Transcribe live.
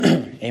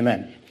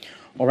Amen.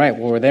 All right,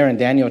 well, we're there in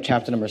Daniel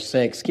chapter number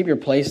 6. Keep your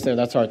place there.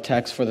 That's our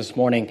text for this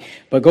morning.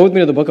 But go with me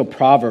to the book of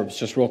Proverbs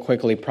just real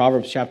quickly.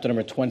 Proverbs chapter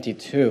number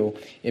 22.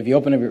 If you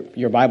open up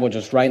your Bible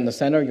just right in the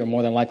center, you're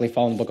more than likely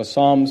following the book of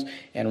Psalms.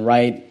 And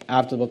right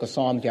after the book of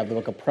Psalms, you have the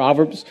book of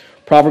Proverbs.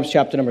 Proverbs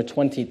chapter number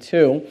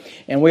 22.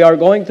 And we are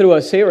going through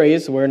a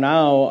series. We're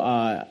now,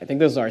 I think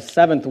this is our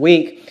 7th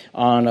week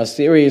on a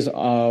series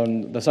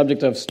on the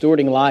subject of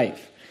stewarding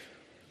life.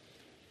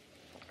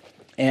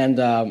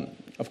 And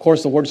of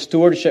course, the word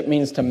stewardship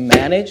means to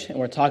manage, and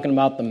we're talking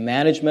about the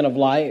management of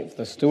life,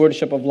 the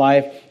stewardship of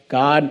life.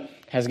 God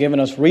has given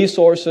us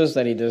resources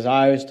that He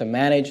desires to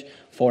manage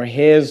for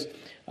His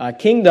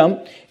kingdom.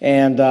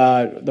 And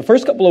the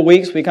first couple of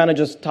weeks, we kind of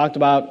just talked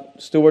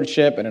about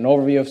stewardship and an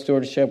overview of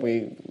stewardship.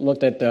 We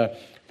looked at the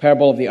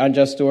parable of the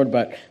unjust steward,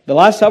 but the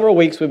last several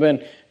weeks, we've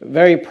been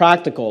very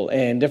practical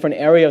in different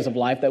areas of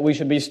life that we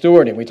should be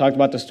stewarding. We talked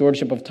about the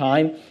stewardship of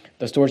time,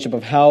 the stewardship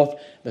of health,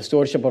 the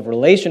stewardship of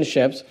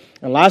relationships.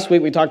 And last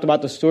week, we talked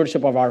about the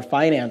stewardship of our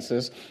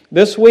finances.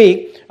 This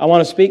week, I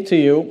want to speak to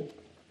you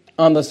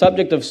on the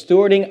subject of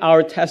stewarding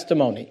our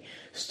testimony.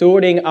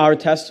 Stewarding our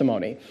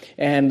testimony.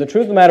 And the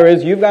truth of the matter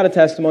is, you've got a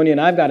testimony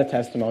and I've got a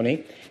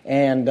testimony.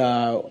 And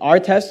our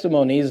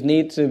testimonies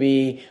need to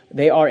be,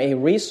 they are a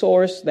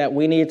resource that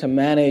we need to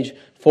manage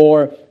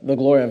for the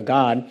glory of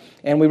God.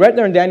 And we read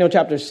there in Daniel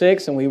chapter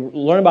 6, and we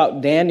learn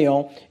about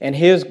Daniel and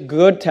his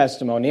good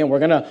testimony. And we're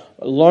going to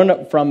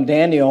learn from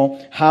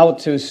Daniel how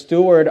to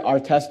steward our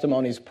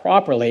testimonies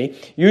properly.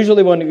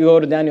 Usually when you go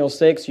to Daniel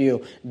 6,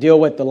 you deal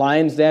with the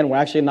lion's den. We're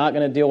actually not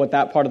going to deal with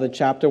that part of the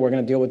chapter. We're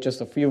going to deal with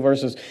just a few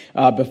verses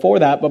before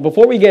that. But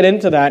before we get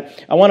into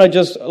that, I want to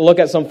just look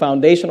at some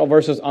foundational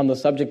verses on the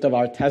subject of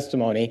our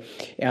testimony.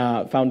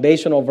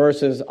 Foundational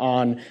verses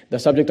on the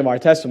subject of our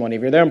testimony.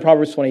 If you're there in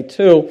Proverbs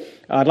 22,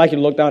 I'd like you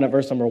to look down at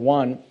verse number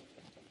 1.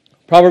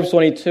 Proverbs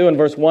 22 and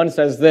verse 1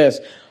 says this: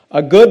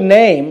 "A good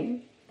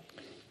name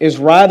is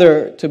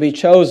rather to be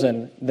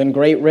chosen than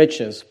great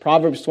riches."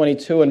 Proverbs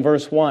 22 and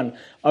verse 1.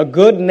 "A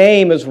good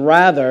name is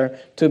rather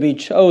to be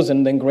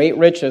chosen than great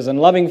riches, and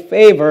loving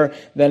favor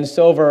than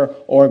silver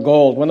or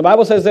gold." When the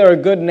Bible says they're a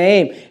good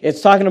name,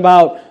 it's talking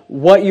about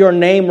what your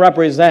name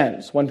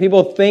represents. When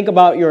people think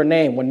about your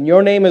name, when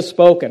your name is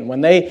spoken,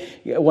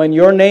 when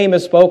your name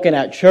is spoken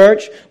at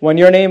church, when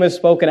your name is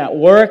spoken at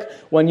work,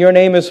 when your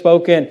name is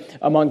spoken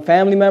among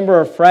family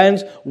members or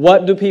friends,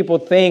 what do people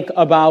think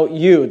about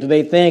you? Do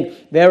they think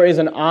there is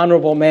an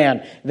honorable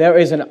man, there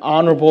is an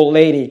honorable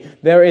lady,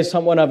 there is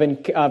someone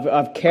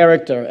of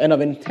character and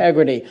of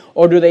integrity?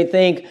 Or do they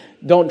think,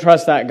 don't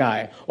trust that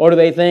guy? Or do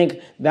they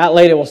think that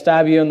lady will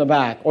stab you in the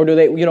back? Or do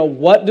they,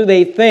 what do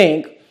they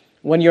think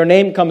when your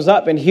name comes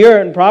up? And here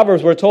in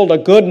Proverbs, we're told a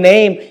good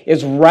name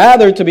is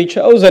rather to be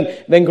chosen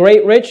than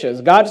great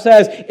riches. God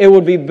says it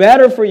would be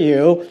better for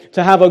you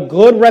to have a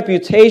good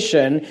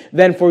reputation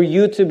than for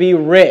you to be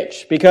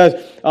rich. Because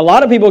a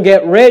lot of people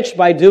get rich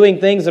by doing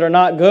things that are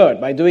not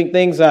good, by doing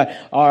things that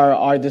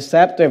are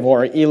deceptive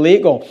or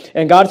illegal.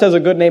 And God says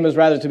a good name is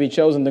rather to be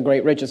chosen than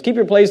great riches. Keep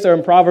your place there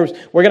in Proverbs.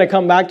 We're going to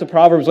come back to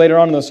Proverbs later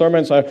on in the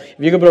sermon, so if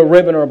you could put a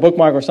ribbon or a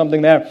bookmark or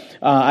something there,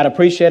 I'd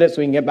appreciate it so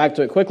we can get back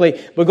to it quickly.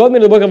 But go with me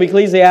to the book of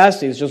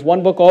Ecclesiastes, just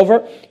one book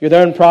over. You're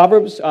there in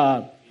Proverbs.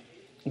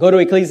 Go to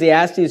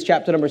Ecclesiastes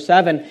chapter number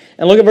 7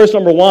 and look at verse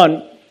number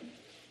 1.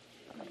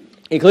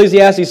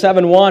 Ecclesiastes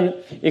 7:1.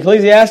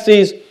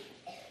 Ecclesiastes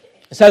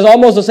says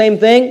almost the same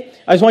thing.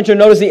 I just want you to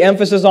notice the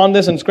emphasis on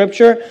this in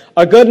Scripture.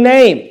 "A good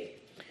name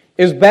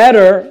is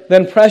better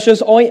than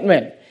precious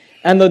ointment,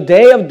 and the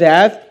day of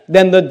death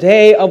than the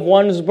day of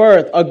one's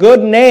birth." A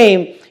good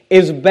name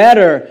is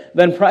better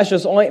than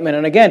precious ointment.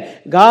 And again,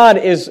 God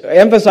is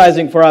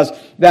emphasizing for us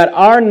that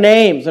our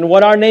names and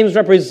what our names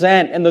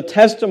represent and the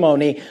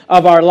testimony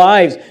of our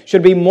lives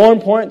should be more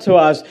important to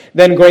us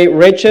than great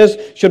riches,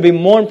 should be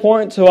more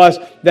important to us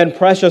than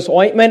precious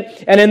ointment.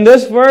 And in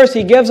this verse,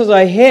 he gives us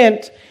a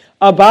hint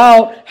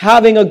about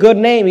having a good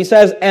name. He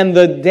says, and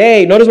the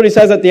day, notice what he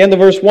says at the end of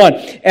verse 1,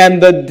 "and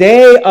the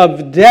day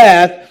of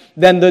death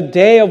than the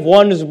day of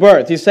one's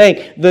birth." He's saying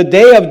the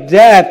day of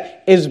death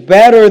is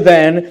better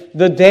than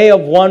the day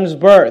of one's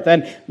birth.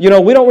 And, we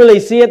don't really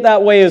see it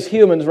that way as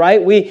humans,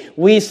 right?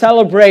 We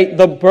celebrate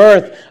the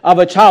birth of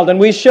a child, and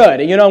we should.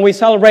 We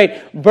celebrate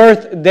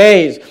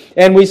birthdays,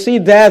 and we see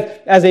death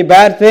as a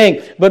bad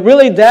thing. But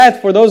really,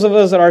 death, for those of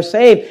us that are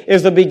saved,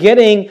 is the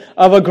beginning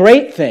of a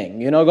great thing,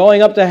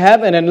 going up to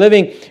heaven and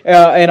living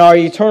in our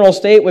eternal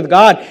state with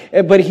God.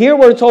 But here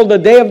we're told the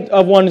day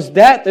of one's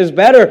death is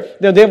better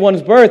than the day of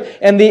one's birth.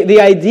 And the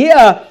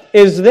idea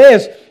is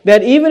this,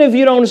 that even if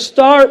you don't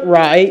start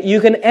right,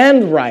 you can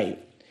end right.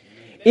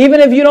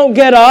 Even if you don't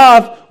get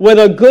off with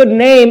a good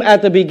name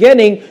at the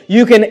beginning,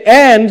 you can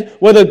end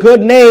with a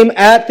good name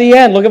at the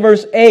end. Look at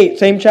verse 8,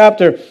 same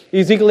chapter,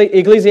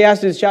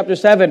 Ecclesiastes chapter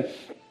 7.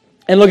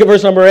 And look at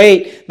verse number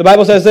 8. The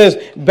Bible says this: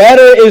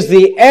 "Better is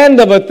the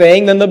end of a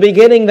thing than the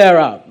beginning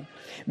thereof."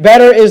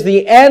 Better is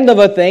the end of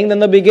a thing than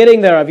the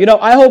beginning thereof.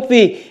 I hope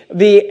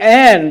the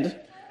end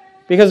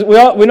Because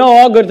we know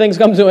all good things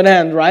come to an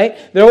end, right?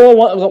 There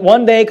will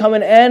one day come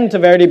an end to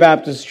Verity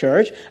Baptist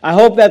Church. I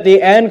hope that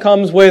the end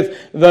comes with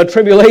the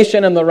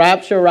tribulation and the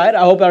rapture, right?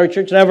 I hope that our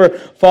church never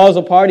falls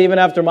apart even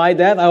after my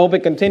death. I hope it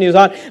continues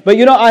on. But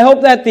I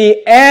hope that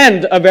the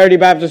end of Verity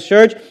Baptist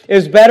Church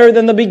is better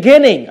than the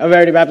beginning of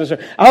Verity Baptist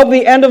Church. I hope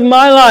the end of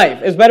my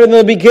life is better than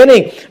the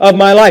beginning of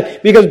my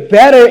life. Because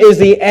better is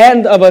the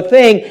end of a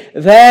thing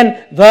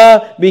than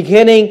the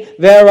beginning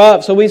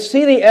thereof. So we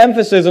see the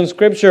emphasis in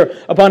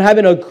Scripture upon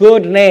having a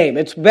good name.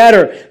 It's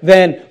better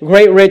than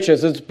great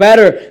riches. It's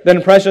better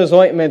than precious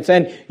ointments.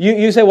 And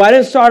you say, well, I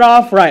didn't start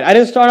off right. I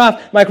didn't start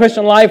off my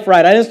Christian life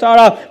right. I didn't start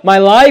off my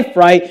life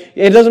right.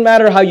 It doesn't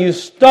matter how you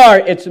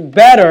start. It's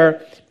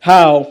better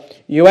how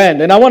you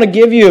end. And I want to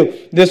give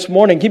you this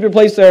morning, keep your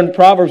place there in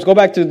Proverbs, go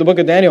back to the book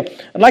of Daniel.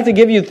 I'd like to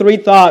give you 3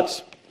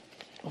 thoughts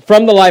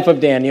from the life of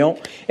Daniel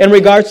in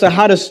regards to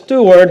how to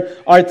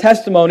steward our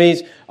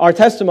testimony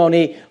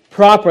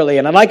properly.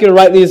 And I'd like you to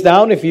write these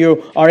down if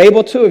you are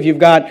able to. If you've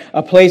got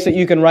a place that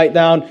you can write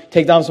down,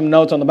 take down some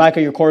notes on the back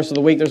of your course of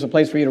the week. There's a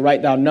place for you to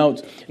write down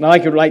notes. And I'd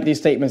like you to write these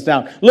statements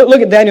down. Look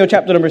at Daniel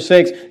chapter number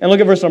 6 and look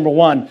at verse number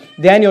 1.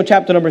 Daniel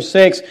chapter number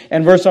 6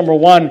 and verse number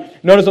 1.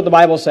 Notice what the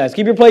Bible says.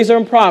 Keep your place there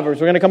in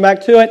Proverbs. We're going to come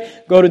back to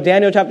it. Go to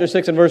Daniel chapter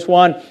 6 and verse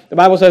 1. The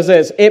Bible says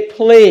this: It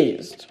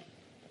pleased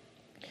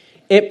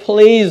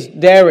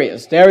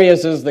Darius.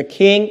 Darius is the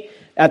king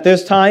at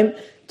this time,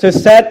 to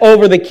set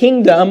over the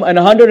kingdom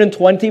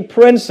 120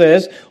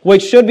 princes,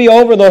 which should be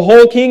over the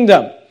whole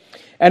kingdom.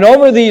 And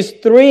over these,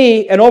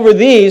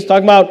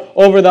 talking about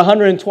over the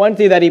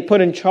 120 that he put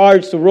in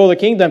charge to rule the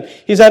kingdom,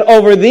 he said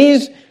over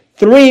these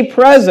 3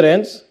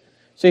 presidents,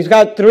 so he's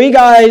got 3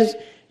 guys,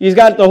 he's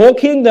got the whole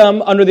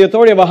kingdom under the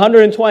authority of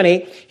 120,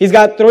 he's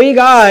got 3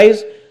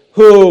 guys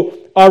who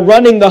are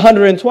running the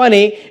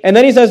 120, and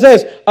then he says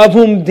this, of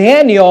whom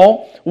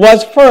Daniel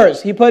was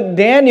first. He put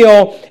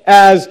Daniel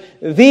as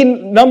the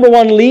number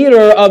 1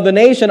 leader of the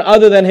nation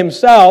other than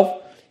himself.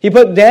 He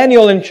put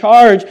Daniel in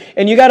charge,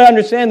 and you got to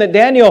understand that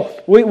Daniel,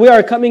 we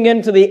are coming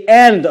into the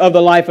end of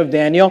the life of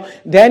Daniel.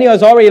 Daniel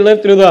has already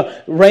lived through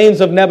the reigns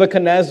of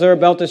Nebuchadnezzar,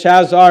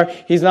 Belteshazzar.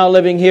 He's now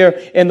living here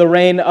in the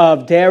reign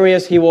of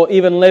Darius. He will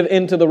even live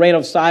into the reign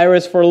of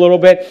Cyrus for a little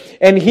bit.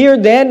 And here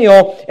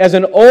Daniel, as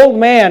an old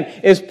man,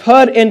 is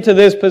put into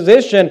this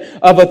position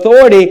of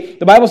authority.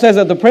 The Bible says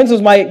that the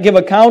princes might give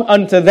account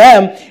unto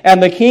them,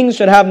 and the kings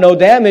should have no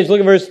damage. Look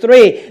at verse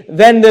 3.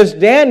 Then this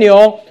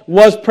Daniel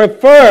was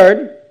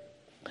preferred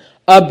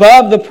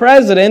above the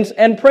presidents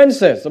and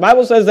princes. The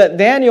Bible says that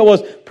Daniel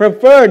was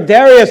preferred.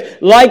 Darius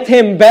liked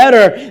him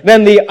better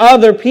than the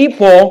other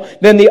people,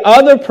 than the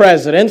other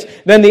presidents,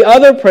 than the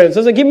other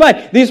princes. And keep in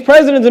mind, these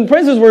presidents and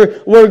princes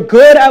were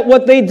good at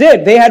what they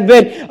did. They had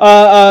been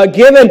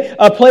given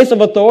a place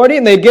of authority,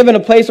 and they'd given a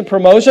place of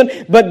promotion.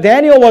 But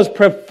Daniel was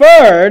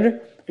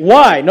preferred.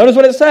 Why? Notice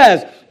what it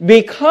says.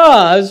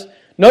 Because...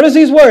 Notice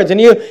these words,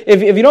 and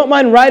if you don't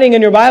mind writing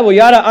in your Bible,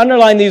 you ought to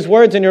underline these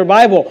words in your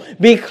Bible.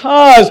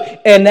 Because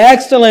an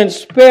excellent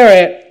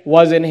spirit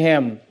was in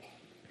him.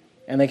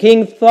 And the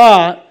king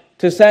thought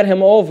to set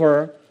him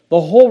over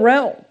the whole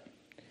realm.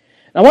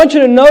 I want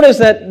you to notice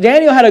that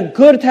Daniel had a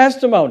good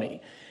testimony.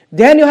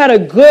 Daniel had a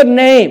good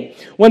name.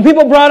 When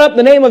people brought up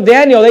the name of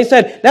Daniel, they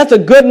said, that's a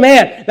good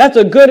man. That's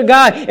a good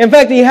guy. In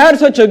fact, he had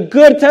such a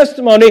good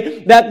testimony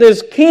that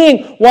this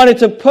king wanted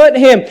to put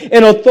him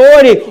in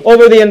authority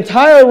over the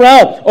entire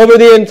realm, over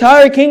the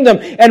entire kingdom.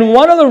 And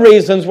one of the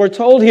reasons we're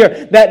told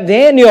here that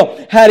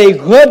Daniel had a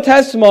good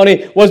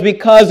testimony was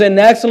because an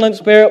excellent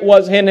spirit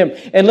was in him.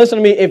 And listen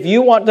to me, if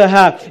you want to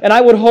have, and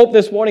I would hope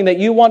this morning that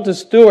you want to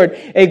steward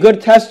a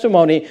good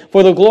testimony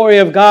for the glory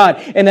of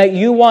God, and that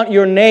you want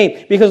your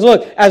name, because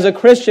look, as a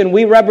Christian,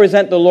 we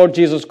represent the Lord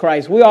Jesus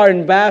Christ. We are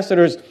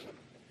ambassadors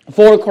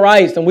for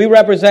Christ, and we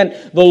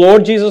represent the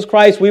Lord Jesus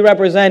Christ. We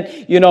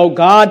represent,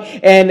 God,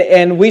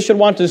 and we should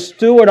want to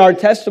steward our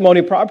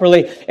testimony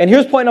properly. And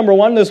here's point number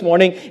 1 this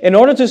morning. In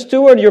order to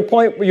steward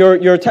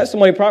your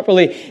testimony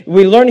properly,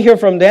 we learn here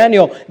from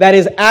Daniel that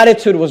his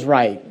attitude was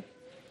right.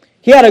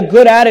 He had a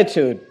good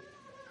attitude.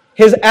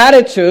 His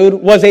attitude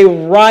was a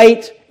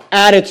right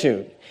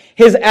attitude.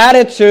 His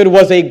attitude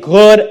was a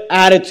good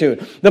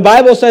attitude. The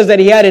Bible says that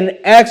he had an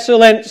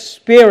excellent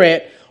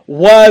spirit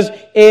was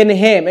in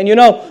him. And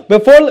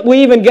before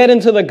we even get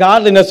into the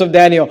godliness of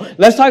Daniel,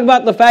 let's talk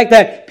about the fact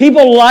that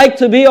people like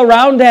to be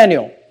around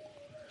Daniel.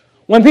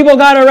 When people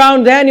got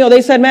around Daniel,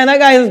 they said, man, that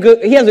guy is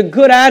good. He has a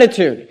good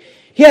attitude.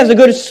 He has a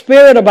good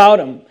spirit about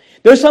him.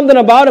 There's something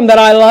about him that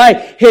I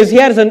like. He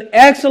has an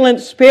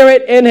excellent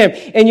spirit in him.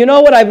 And you know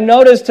what I've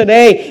noticed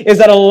today is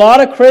that a lot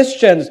of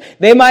Christians,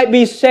 they might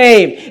be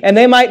saved and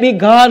they might be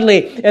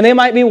godly and they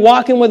might be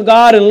walking with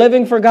God and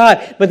living for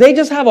God, but they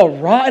just have a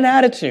rotten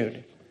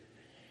attitude.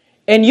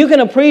 And you can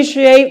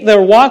appreciate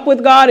their walk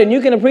with God and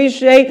you can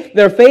appreciate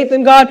their faith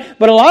in God,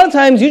 but a lot of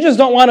times you just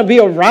don't want to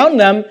be around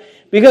them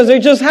because they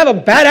just have a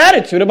bad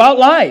attitude about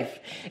life.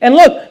 And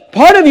look,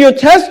 part of your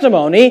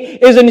testimony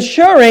is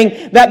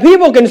ensuring that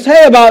people can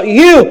say about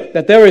you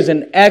that there is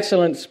an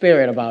excellent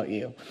spirit about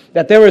you,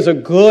 that there is a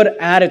good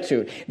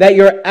attitude, that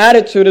your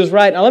attitude is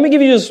right. Now, let me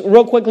give you just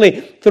real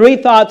quickly 3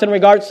 thoughts in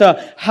regards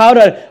to how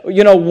to,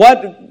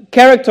 what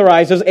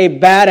characterizes a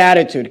bad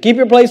attitude. Keep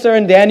your place there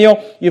in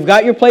Daniel. You've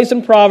got your place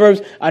in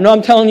Proverbs. I know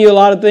I'm telling you a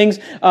lot of things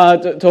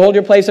to hold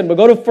your place in, but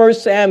go to 1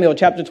 Samuel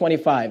chapter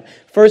 25.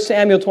 1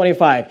 Samuel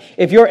 25.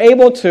 If you're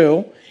able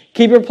to,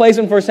 keep your place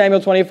in 1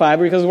 Samuel 25,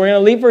 because we're going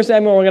to leave 1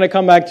 Samuel and we're going to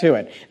come back to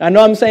it. I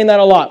know I'm saying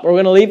that a lot, but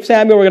we're going to leave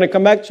Samuel, we're going to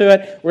come back to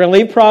it. We're going to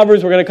leave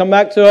Proverbs, we're going to come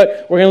back to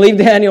it. We're going to leave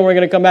Daniel, we're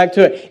going to come back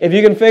to it. If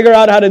you can figure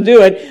out how to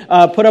do it,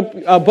 put up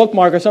a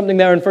bookmark or something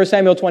there in 1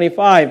 Samuel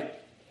 25.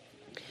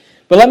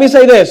 But let me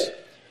say this.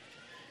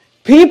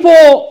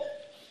 People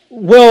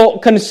will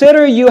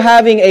consider you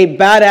having a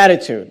bad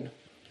attitude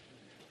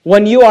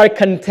when you are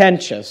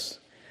contentious.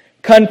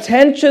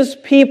 Contentious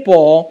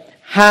people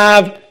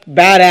have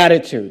bad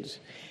attitudes.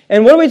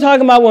 And what are we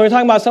talking about when we're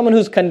talking about someone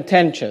who's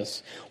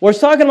contentious? We're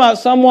talking about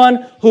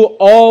someone who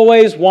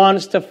always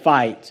wants to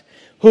fight,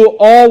 who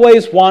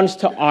always wants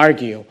to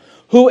argue,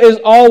 who is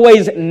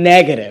always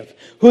negative,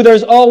 who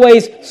there's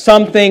always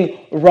something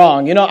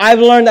wrong. I've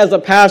learned as a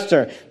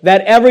pastor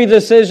that every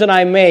decision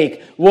I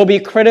make will be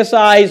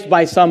criticized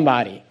by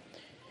somebody.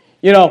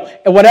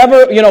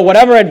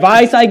 Whatever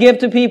advice I give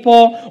to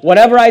people,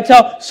 whatever I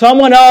tell,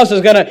 someone else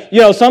is going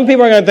to, some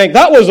people are going to think,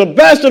 that was the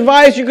best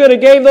advice you could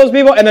have gave those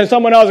people, and then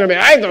someone else is going to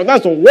be, I thought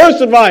that's the worst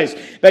advice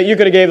that you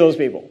could have gave those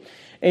people.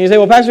 And you say,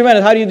 well, Pastor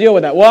Bennett, how do you deal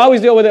with that? Well, I always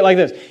deal with it like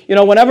this.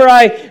 Whenever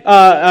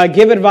I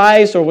give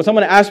advice or when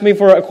someone asks me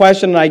for a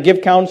question and I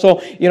give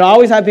counsel, I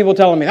always have people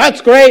telling me,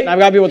 that's great, and I've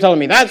got people telling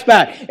me, that's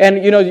bad.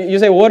 And, you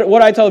say, well,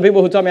 what do I tell the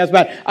people who tell me that's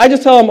bad? I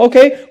just tell them,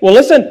 okay, well,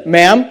 listen,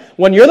 ma'am,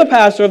 when you're the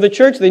pastor of the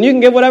church, then you can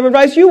give whatever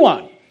advice you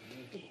want.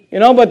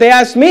 But they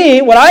asked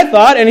me what I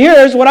thought, and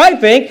here's what I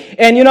think.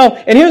 And,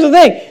 and here's the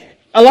thing.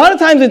 A lot of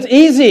times it's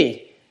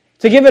easy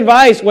to give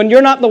advice when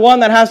you're not the one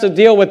that has to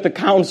deal with the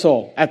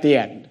counsel at the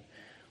end.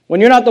 When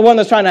you're not the one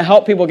that's trying to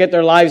help people get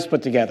their lives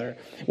put together.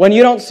 When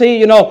you don't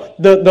see,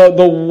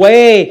 the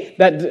way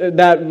that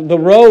the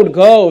road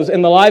goes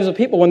in the lives of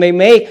people when they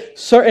make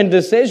certain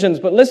decisions.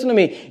 But listen to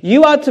me,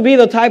 you ought to be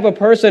the type of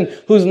person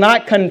who's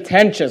not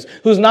contentious,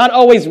 who's not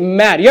always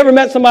mad. You ever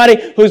met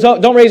somebody who's,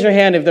 don't raise your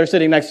hand if they're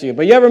sitting next to you,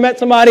 but you ever met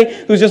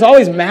somebody who's just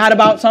always mad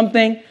about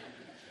something?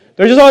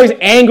 They're just always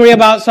angry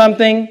about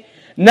something.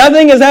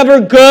 Nothing is ever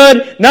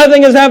good.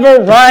 Nothing is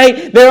ever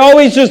right. They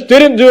always just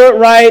didn't do it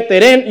right. They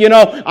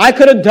didn't, I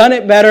could have done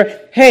it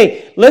better.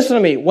 Hey, listen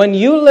to me. When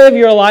you live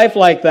your life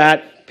like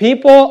that,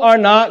 people are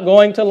not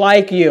going to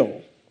like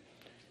you.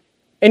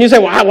 And you say,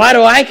 well, why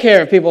do I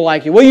care if people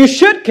like you? Well, you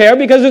should care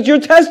because it's your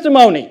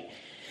testimony.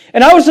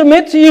 And I would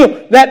submit to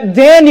you that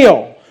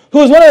Daniel, who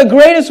was one of the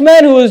greatest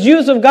men who was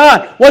used of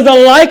God, was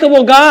a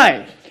likable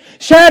guy.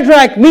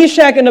 Shadrach,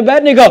 Meshach, and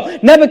Abednego,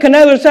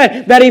 Nebuchadnezzar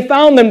said that he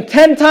found them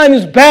 10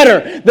 times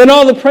better than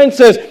all the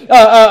princes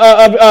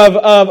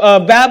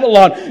of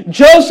Babylon.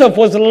 Joseph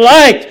was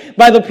liked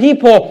by the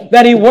people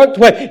that he worked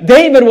with.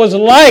 David was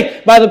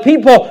liked by the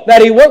people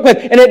that he worked with.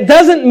 And it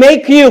doesn't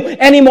make you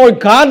any more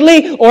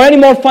godly or any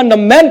more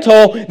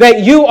fundamental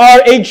that you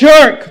are a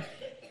jerk.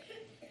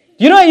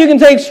 You know you can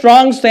take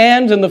strong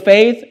stands in the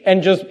faith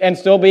and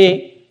still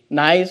be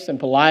nice and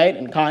polite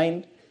and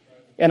kind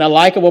and a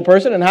likable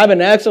person and have an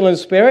excellent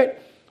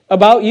spirit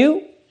about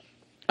you?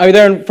 Are you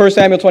there in 1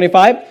 Samuel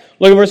 25?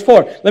 Look at verse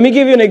 4. Let me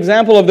give you an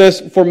example of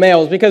this for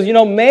males, because,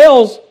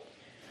 males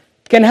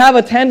can have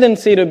a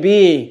tendency to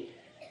be,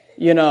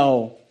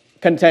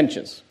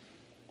 contentious.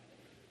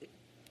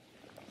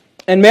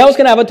 And males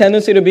can have a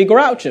tendency to be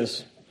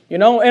grouches.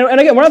 And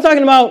again, we're not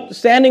talking about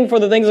standing for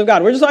the things of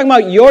God. We're just talking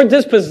about your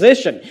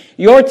disposition,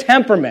 your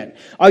temperament.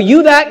 Are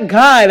you that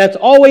guy that's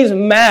always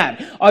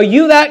mad? Are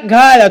you that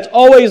guy that's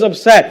always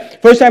upset?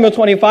 1 Samuel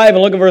 25,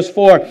 and look at verse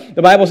 4.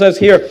 The Bible says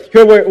here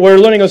we're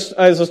learning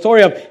as a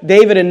story of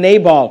David and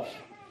Nabal.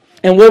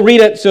 And we'll read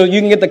it so you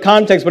can get the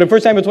context. But in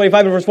 1 Samuel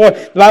 25 and verse 4,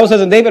 the Bible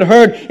says, and David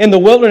heard in the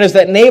wilderness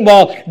that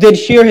Nabal did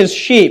shear his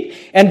sheep.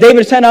 And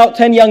David sent out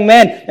 10 young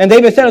men. And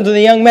David said unto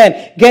the young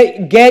men,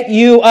 Get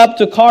you up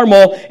to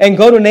Carmel and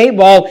go to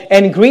Nabal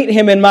and greet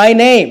him in my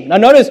name. Now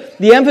notice,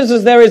 the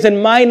emphasis there is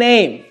in my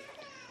name.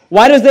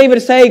 Why does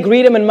David say,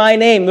 greet him in my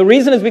name? The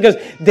reason is because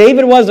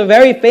David was a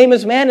very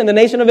famous man in the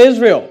nation of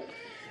Israel.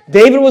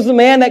 David was the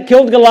man that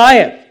killed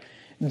Goliath.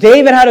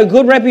 David had a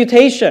good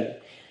reputation.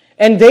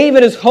 And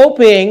David is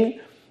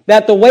hoping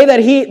that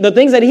the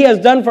things that he has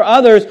done for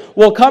others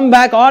will come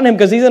back on him,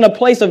 because he's in a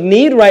place of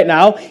need right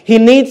now. He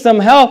needs some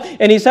help.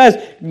 And he says,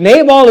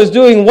 Nabal is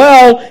doing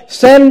well.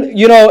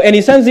 And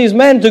he sends these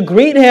men to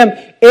greet him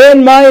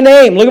in my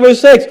name. Look at verse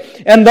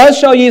 6. And thus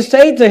shall ye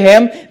say to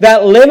him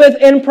that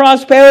liveth in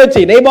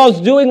prosperity. Nabal's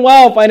doing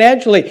well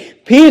financially.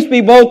 Peace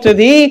be both to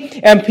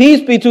thee, and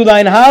peace be to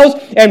thine house,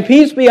 and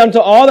peace be unto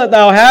all that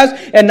thou hast.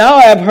 And now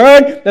I have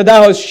heard that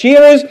thou hast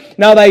shearers.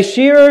 Now thy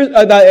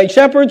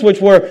shepherds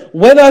which were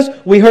with us,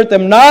 we hurt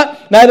them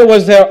not. Neither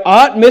was there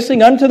aught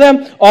missing unto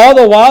them. All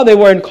the while they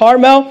were in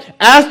Carmel.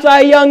 Ask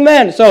thy young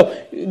men.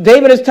 So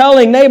David is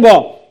telling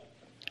Nabal,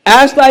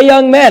 ask thy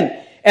young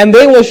men, and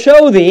they will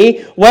show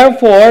thee.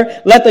 Wherefore,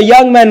 let the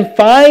young men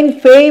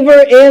find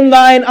favor in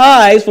thine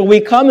eyes, for we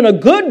come in a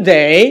good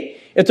day.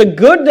 It's a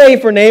good day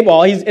for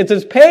Nabal. It's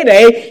his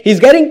payday. He's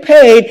getting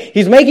paid.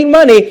 He's making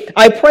money.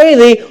 I pray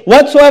thee,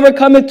 whatsoever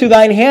cometh to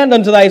thine hand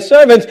unto thy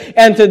servants,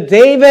 and to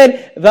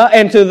David,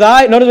 and to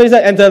thy, notice what he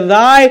said, and to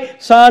thy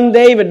son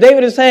David.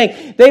 David is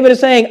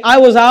saying, I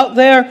was out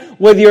there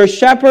with your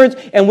shepherds,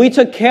 and we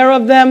took care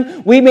of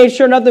them. We made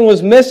sure nothing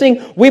was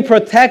missing. We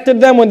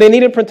protected them when they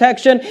needed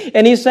protection.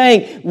 And he's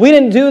saying, we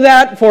didn't do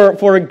that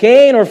for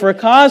gain or for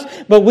cost,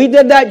 but we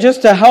did that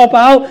just to help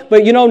out.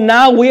 But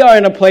now we are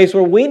in a place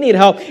where we need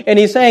help.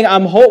 And he's saying,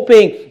 I'm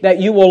hoping that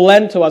you will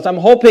lend to us. I'm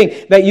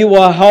hoping that you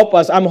will help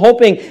us. I'm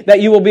hoping that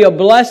you will be a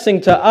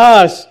blessing to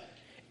us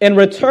in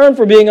return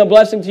for being a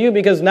blessing to you,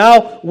 because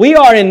now we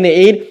are in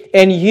need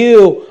and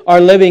you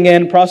are living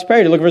in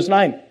prosperity. Look at verse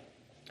 9.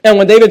 And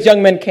when David's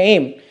young men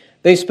came,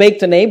 they spake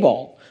to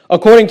Nabal,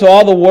 according to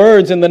all the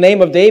words in the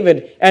name of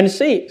David, and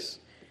ceased.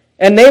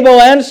 And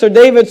Nabal answered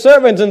David's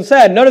servants and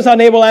said, notice how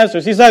Nabal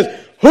answers. He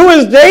says, who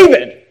is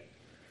David?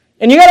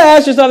 And you got to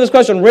ask yourself this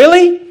question,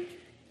 really?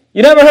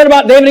 You never heard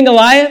about David and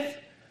Goliath?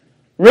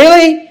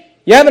 Really?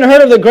 You haven't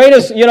heard of the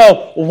greatest,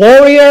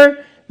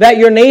 warrior that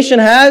your nation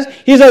has?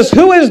 He says,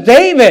 who is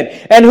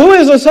David? And who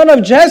is the son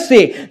of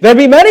Jesse? There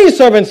be many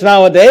servants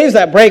nowadays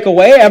that break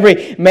away,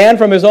 every man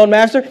from his own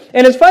master.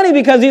 And it's funny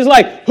because he's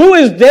like, who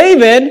is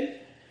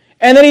David?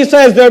 And then he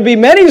says, there be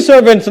many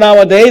servants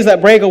nowadays that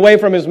break away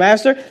from his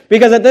master.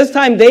 Because at this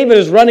time, David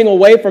is running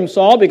away from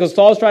Saul because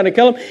Saul's trying to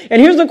kill him.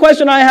 And here's the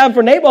question I have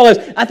for Nabal is,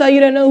 I thought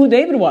you didn't know who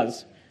David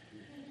was.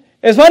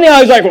 It's funny how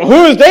he's like, well,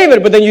 who is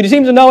David? But then you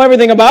seem to know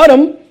everything about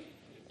him.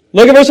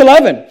 Look at verse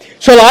 11.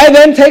 Shall I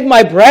then take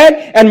my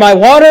bread and my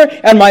water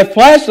and my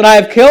flesh that I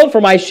have killed for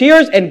my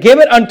shears and give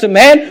it unto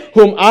men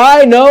whom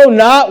I know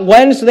not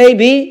whence they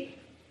be?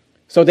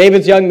 So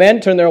David's young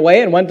men turned their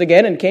way and went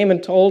again and came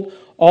and told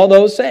all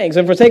those sayings.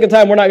 And for sake of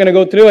time, we're not going to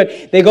go through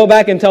it. They go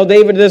back and tell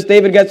David this.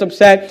 David gets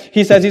upset.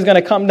 He says he's going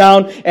to come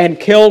down and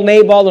kill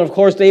Nabal. And of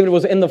course, David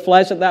was in the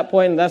flesh at that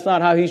point, and that's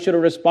not how he should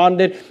have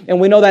responded. And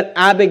we know that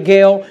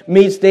Abigail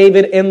meets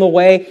David in the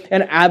way,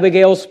 and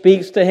Abigail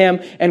speaks to him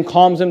and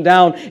calms him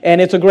down.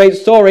 And it's a great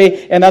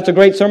story, and that's a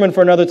great sermon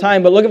for another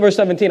time. But look at verse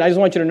 17. I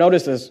just want you to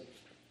notice this.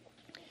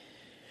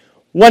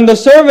 When the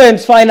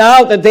servants find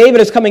out that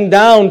David is coming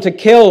down to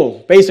kill,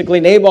 basically,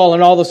 Nabal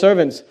and all the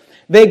servants,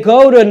 they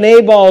go to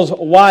Nabal's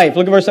wife.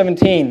 Look at verse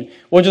 17.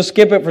 We'll just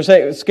skip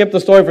the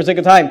story for sake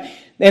of time.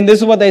 And this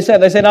is what they said.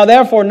 They say, now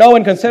therefore know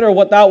and consider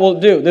what thou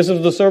wilt do. This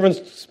is the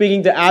servants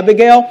speaking to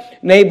Abigail,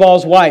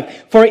 Nabal's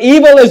wife. For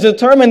evil is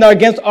determined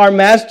against our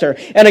master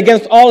and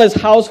against all his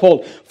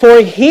household.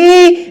 For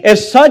he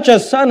is such a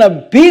son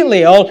of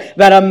Belial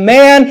that a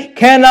man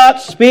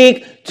cannot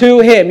speak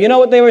to him. You know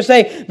what they were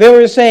saying? They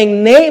were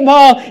saying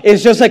Nabal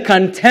is just a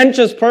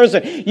contentious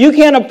person. You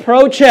can't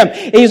approach him.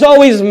 He's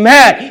always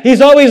mad.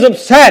 He's always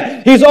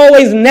upset. He's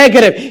always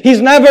negative.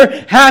 He's never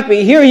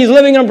happy. Here he's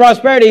living in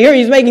prosperity. Here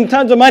he's making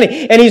tons of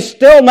money. And he's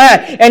still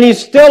mad. And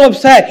he's still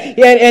upset.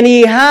 And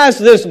he has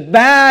this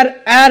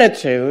bad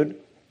attitude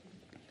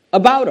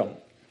about him.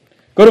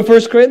 Go to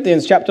 1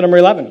 Corinthians chapter number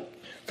 11.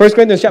 1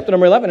 Corinthians chapter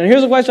number 11. And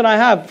here's a question I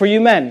have for you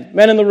men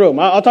in the room.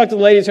 I'll talk to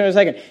the ladies here in a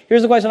second.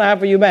 Here's the question I have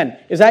for you men.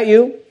 Is that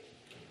you?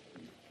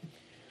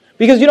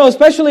 Because,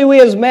 especially we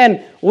as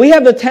men, we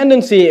have the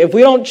tendency, if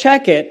we don't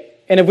check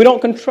it, and if we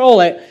don't control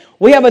it,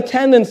 we have a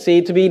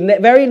tendency to be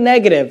very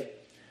negative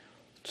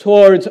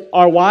towards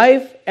our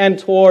wife and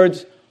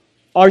towards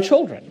our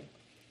children.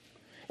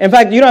 In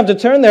fact, you don't have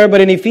to turn there,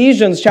 but in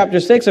Ephesians chapter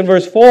 6 and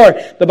verse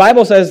 4, the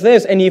Bible says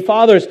this, and ye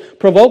fathers,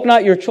 provoke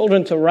not your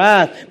children to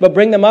wrath, but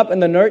bring them up in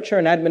the nurture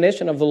and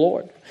admonition of the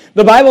Lord.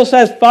 The Bible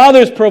says,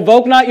 fathers,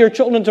 provoke not your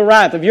children to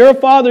wrath. If you're a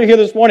father here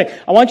this morning,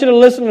 I want you to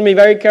listen to me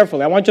very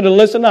carefully. I want you to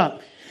listen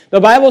up.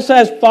 The Bible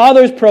says,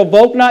 fathers,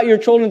 provoke not your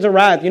children to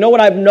wrath. You know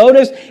what I've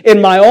noticed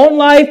in my own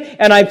life,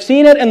 and I've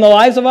seen it in the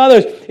lives of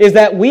others, is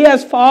that we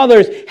as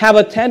fathers have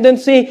a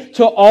tendency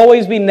to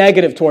always be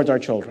negative towards our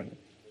children.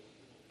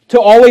 To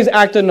always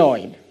act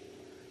annoyed.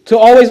 To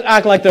always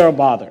act like they're a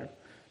bother.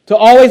 To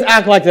always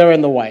act like they're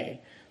in the way.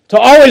 To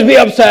always be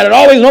upset. And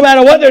always, no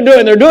matter what they're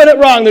doing it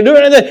wrong. They're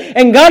doing it.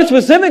 And God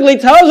specifically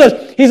tells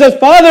us, He says,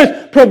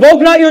 fathers,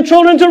 provoke not your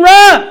children to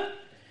wrath.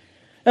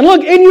 And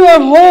look, in your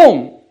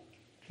home,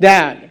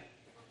 Dad,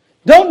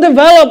 don't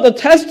develop the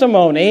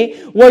testimony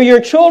where your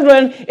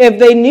children, if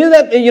they knew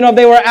that, if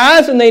they were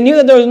asked and they knew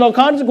that there was no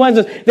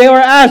consequences, they were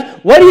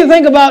asked, what do you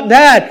think about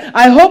Dad?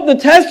 I hope the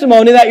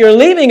testimony that you're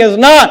leaving is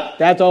not,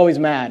 Dad's always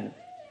mad.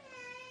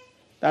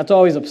 Dad's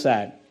always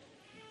upset.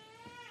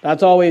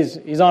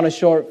 He's on a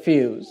short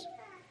fuse.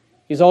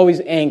 He's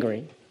always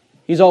angry.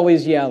 He's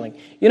always yelling.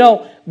 You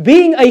know,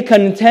 being a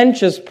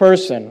contentious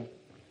person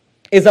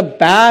is a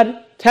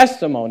bad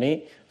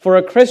testimony for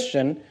a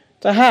Christian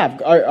to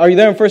have. Are you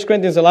there in 1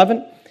 Corinthians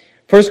 11?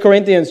 1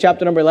 Corinthians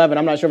chapter number 11.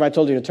 I'm not sure if I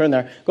told you to turn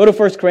there. Go to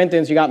 1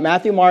 Corinthians. You got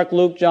Matthew, Mark,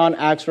 Luke, John,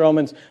 Acts,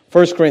 Romans,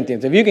 1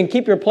 Corinthians. If you can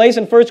keep your place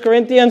in 1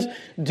 Corinthians,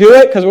 do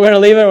it, because we're going to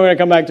leave it and we're going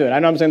to come back to it. I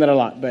know I'm saying that a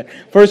lot, but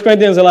 1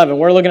 Corinthians 11.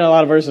 We're looking at a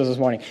lot of verses this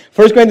morning.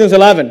 1 Corinthians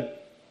 11.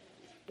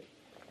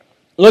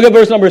 Look at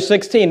verse number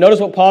 16.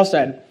 Notice what Paul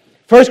said.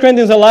 1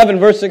 Corinthians 11,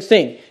 verse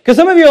 16. Because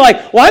some of you are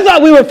like, well, I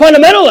thought we were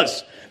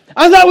fundamentalists.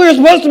 I thought we were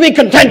supposed to be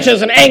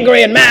contentious and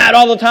angry and mad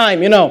all the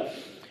time, you know.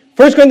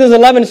 1 Corinthians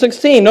 11,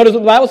 16. Notice what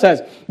the Bible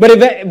says. But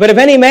if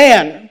any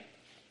man,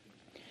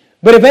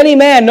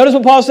 notice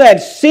what Paul said,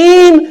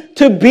 seem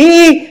to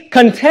be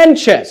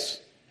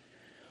contentious,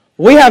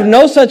 we have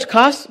no such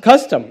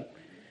custom,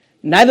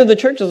 neither the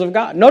churches of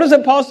God. Notice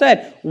that Paul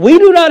said, we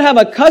do not have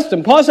a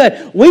custom. Paul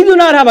said, we do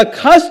not have a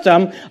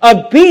custom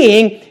of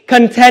being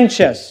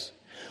contentious.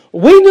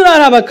 We do not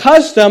have a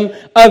custom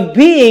of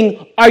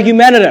being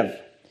argumentative.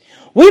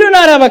 We do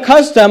not have a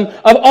custom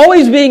of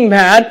always being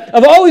mad,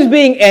 of always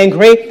being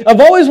angry,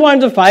 of always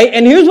wanting to fight.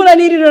 And here's what I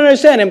need you to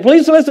understand, and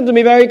please listen to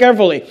me very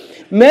carefully.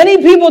 Many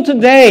people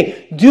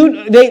today,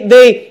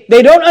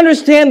 they don't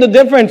understand the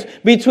difference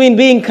between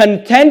being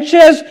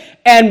contentious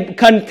and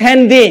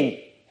contending.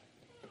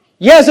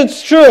 Yes,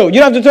 it's true. You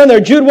don't have to turn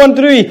there. Jude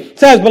 1:3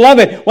 says,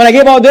 Beloved, when I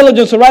gave all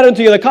diligence to write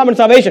unto you the common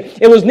salvation,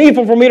 it was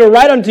needful for me to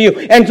write unto you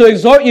and to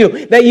exhort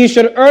you that you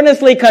should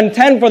earnestly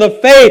contend for the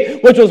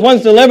faith which was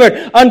once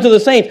delivered unto the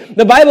saints.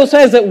 The Bible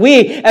says that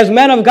we, as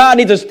men of God,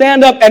 need to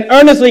stand up and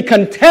earnestly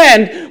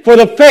contend for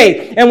the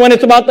faith. And when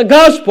it's about the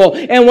gospel,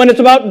 and when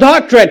it's about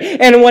doctrine,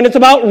 and when it's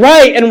about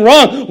right and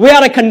wrong, we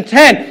ought to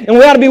contend, and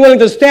we ought to be willing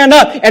to stand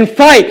up and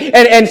fight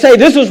and say,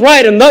 this is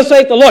right, and thus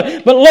saith the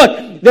Lord. But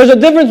look, there's a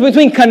difference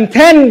between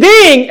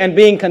contending and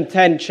being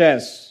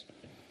contentious.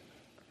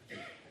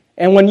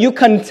 And when you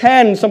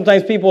contend,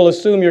 sometimes people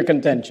assume you're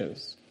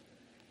contentious.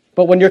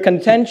 But when you're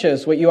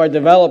contentious, what you are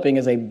developing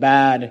is a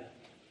bad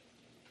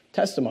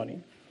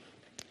testimony,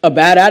 a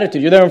bad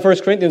attitude. You're there in 1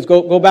 Corinthians.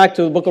 Go back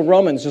to the book of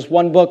Romans, just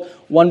one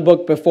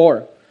book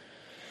before.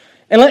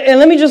 And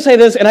let me just say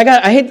this, and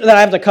I hate that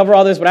I have to cover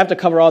all this, but I have to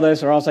cover all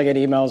this or else I get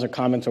emails or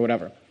comments or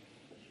whatever.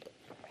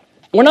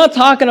 We're not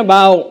talking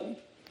about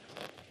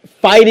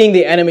fighting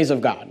the enemies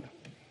of God.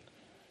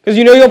 Because,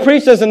 you'll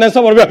preach this and then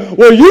someone will go,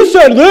 well, you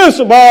said this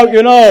about,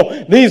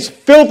 these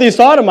filthy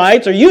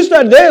sodomites, or you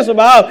said this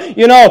about,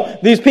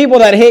 these people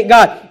that hate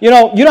God. You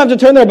don't have to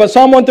turn there, but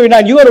Psalm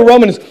 139, you go to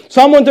Romans,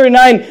 Psalm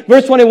 139,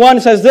 verse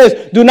 21 says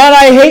this, Do not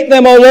I hate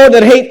them, O Lord,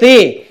 that hate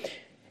thee?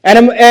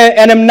 And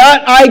am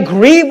not I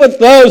grieved with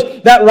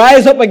those that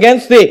rise up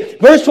against thee?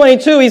 Verse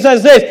 22, he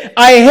says this,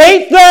 I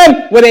hate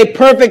them with a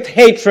perfect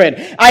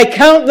hatred. I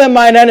count them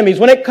mine enemies.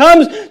 When it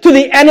comes to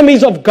the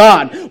enemies of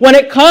God, when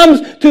it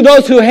comes to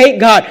those who hate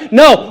God,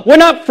 no, we're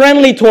not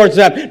friendly towards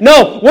them.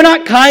 No, we're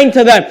not kind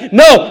to them.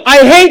 No,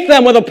 I hate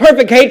them with a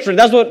perfect hatred.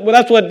 That's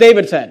what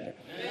David said.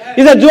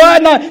 He said, do I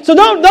not? So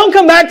don't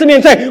come back to me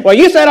and say, well,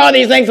 you said all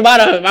these things about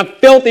a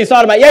filthy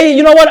sodomite. Yeah,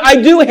 you know what?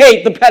 I do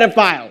hate the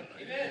pedophile.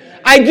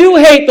 I do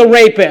hate the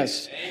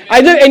rapists.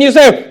 I do, and you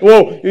say,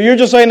 well, you're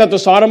just saying that the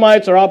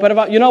sodomites are all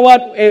pedophiles. You know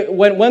what?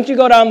 Once you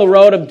go down the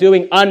road of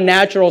doing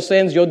unnatural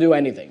sins, you'll do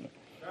anything.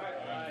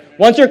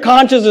 Once your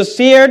conscience is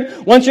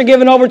seared, once you're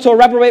given over to a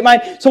reprobate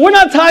mind. So we're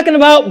not talking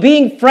about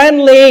being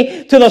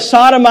friendly to the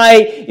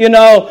sodomite,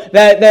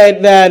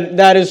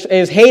 that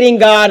is hating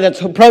God,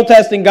 that's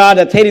protesting God,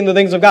 that's hating the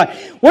things of God.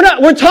 We're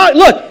talking,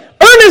 look,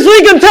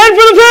 earnestly contend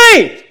for the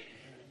faith.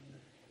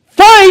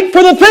 Fight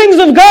for the things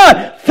of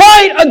God.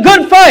 Fight a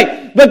good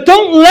fight. But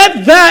don't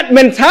let that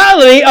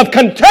mentality of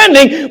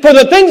contending for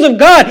the things of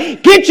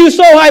God get you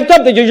so hyped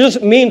up that you're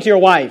just mean to your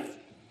wife.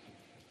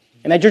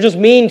 And that you're just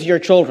mean to your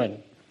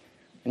children.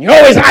 And you're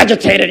always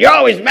agitated. You're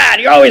always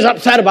mad. You're always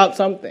upset about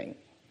something.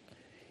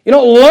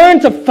 Learn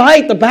to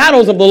fight the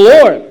battles of the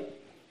Lord.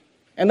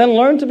 And then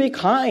learn to be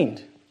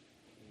kind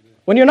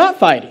when you're not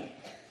fighting.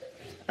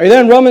 Are you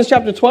there in Romans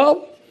chapter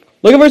 12?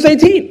 Look at verse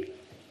 18.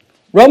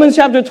 Romans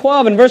chapter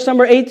 12 and verse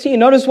number 18.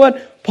 Notice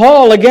what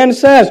Paul again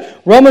says.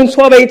 Romans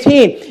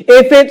 12:18.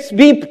 If it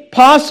be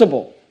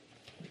possible,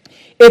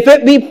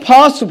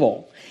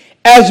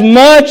 as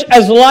much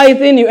as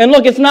life in you. And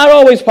look, it's not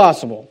always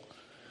possible.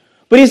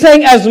 But he's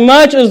saying, as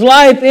much as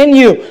life in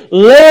you,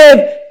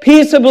 live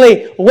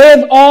peaceably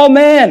with all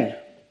men.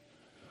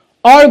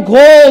 Our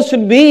goal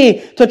should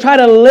be to try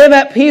to live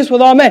at peace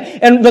with all men.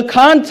 And the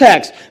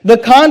context,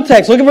 look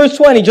at verse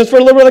 20, just for a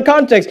little bit of the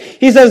context.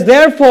 He says,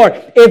 therefore,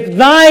 if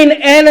thine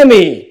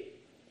enemy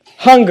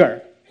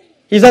hunger,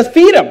 he says,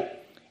 feed him.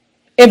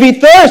 If he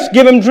thirst,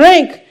 give him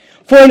drink.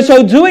 For in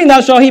so doing, thou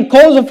shalt heap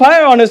coals of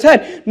fire on his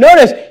head.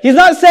 Notice, he's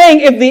not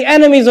saying if the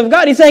enemies of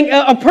God. He's saying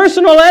a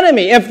personal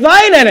enemy, if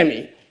thine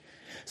enemy.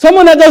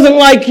 Someone that doesn't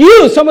like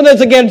you, someone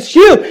that's against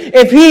you.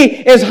 If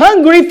he is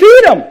hungry,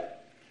 feed him.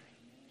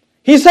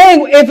 He's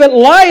saying, if it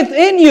lieth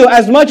in you,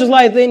 as much as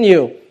lieth in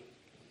you,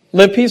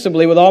 live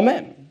peaceably with all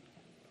men.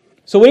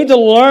 So we need to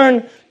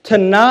learn to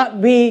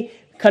not be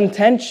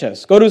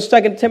contentious. Go to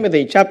 2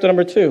 Timothy chapter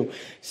number 2.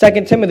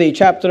 2 Timothy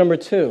chapter number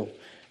 2.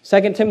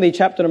 2 Timothy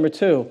chapter number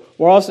 2.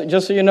 We're also,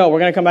 just so you know, we're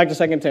going to come back to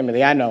 2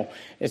 Timothy. I know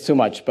it's too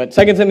much, but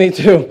 2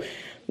 Timothy 2,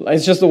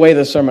 it's just the way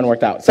this sermon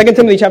worked out. 2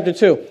 Timothy chapter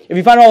 2. If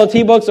you find all the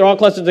T books, they're all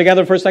clustered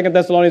together. 1st, 2nd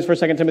Thessalonians,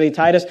 1st, 2nd Timothy,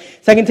 Titus.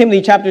 2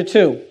 Timothy chapter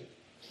 2.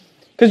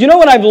 Because you know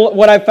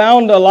what I've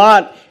found a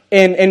lot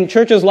in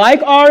churches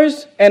like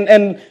ours,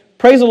 and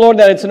praise the Lord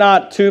that it's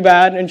not too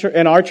bad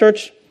in our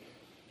church.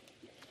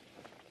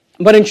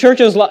 But in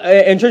churches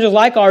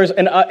like ours,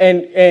 and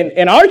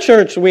in our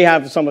church we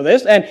have some of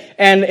this,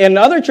 and in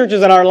other churches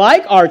that are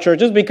like our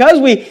churches, because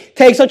we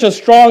take such a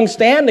strong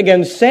stand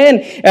against sin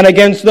and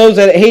against those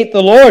that hate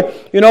the Lord,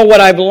 you know, what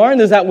I've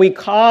learned is that we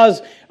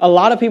cause a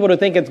lot of people to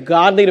think it's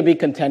godly to be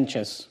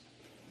contentious.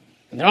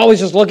 And they're always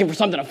just looking for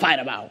something to fight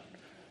about,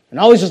 and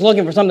always just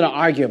looking for something to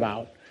argue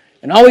about,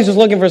 and always just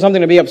looking for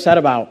something to be upset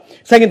about.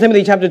 2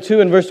 Timothy chapter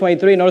 2 and verse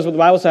 23, notice what the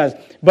Bible says,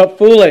 "But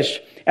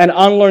foolish and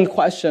unlearned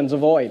questions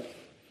avoid."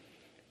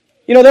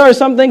 You know, there are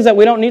some things that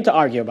we don't need to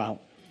argue about.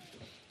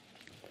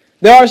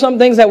 There are some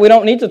things that we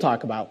don't need to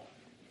talk about.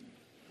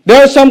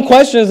 There are some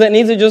questions that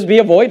need to just be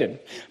avoided.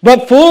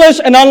 But foolish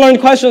and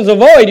unlearned questions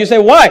avoid. You say,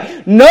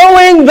 why?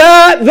 Knowing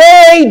that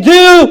they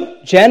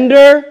do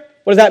gender.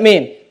 What does that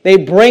mean? They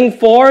bring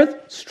forth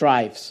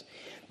strifes.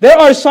 There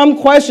are some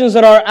questions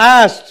that are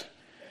asked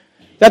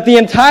that the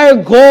entire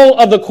goal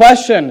of the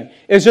question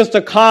is just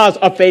to cause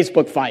a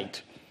Facebook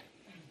fight.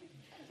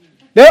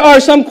 There are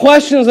some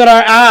questions that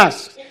are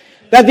asked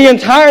that the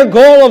entire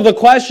goal of the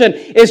question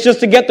is just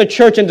to get the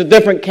church into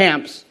different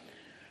camps,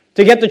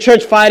 to get the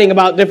church fighting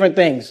about different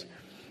things.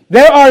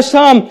 There are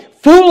some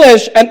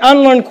foolish and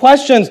unlearned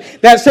questions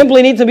that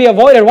simply need to be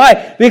avoided.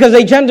 Why? Because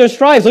they gender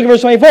strife. Look at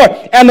verse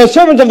 24. "And the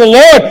servant of the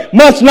Lord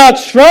must not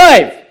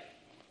strive."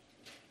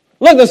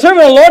 Look, the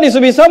servant of the Lord needs to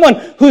be someone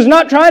who's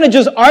not trying to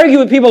just argue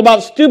with people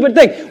about stupid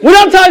things. We're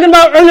not talking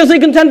about earnestly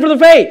contend for the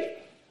faith.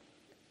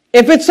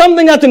 If it's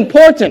something that's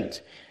important,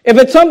 if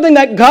it's something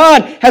that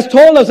God has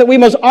told us that we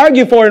must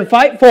argue for and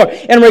fight for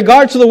in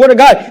regards to the Word of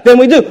God, then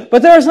we do.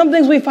 But there are some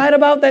things we fight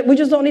about that we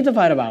just don't need to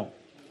fight about.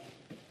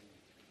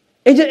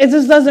 It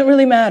just doesn't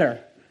really matter.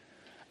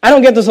 I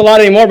don't get this a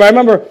lot anymore, but I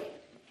remember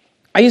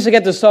I used to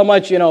get this so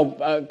much, you know,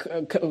 a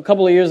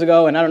couple of years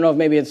ago, and I don't know if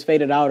maybe it's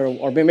faded out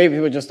or maybe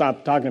people just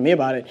stopped talking to me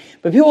about it.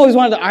 But people always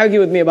wanted to argue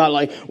with me about,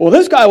 like, well,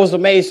 this guy was a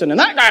Mason, and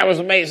that guy was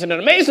a Mason,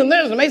 and a Mason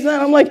this, and a Mason that.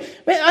 And I'm like,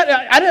 man,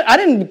 I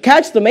didn't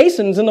catch the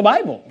Masons in the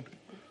Bible.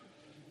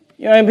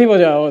 You know, and people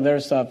go, oh,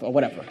 there's stuff, or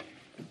whatever.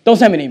 Don't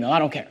send me an email. I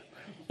don't care.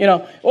 You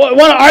know, well, I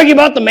want to argue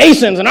about the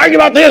Masons and argue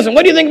about this, and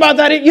what do you think about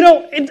that? You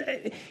know,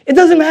 it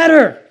doesn't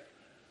matter.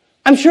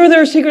 I'm sure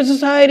there are secret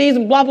societies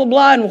and blah, blah,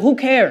 blah, and who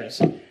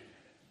cares?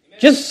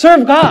 Just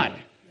serve God.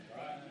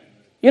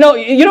 You know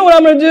what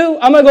I'm going to do?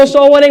 I'm going to go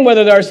soul winning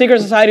whether there are secret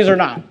societies or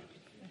not.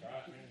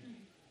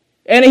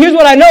 And here's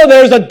what I know.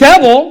 There's a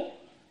devil.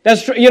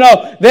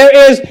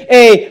 There is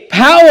a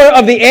power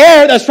of the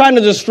air that's trying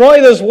to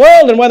destroy this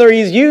world, and whether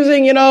he's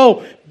using,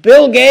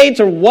 Bill Gates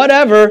or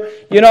whatever,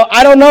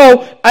 I don't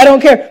know, I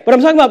don't care. But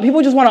I'm talking about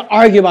people just want to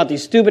argue about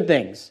these stupid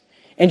things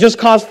and just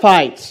cause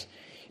fights.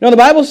 The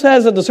Bible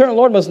says that the servant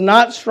Lord must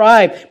not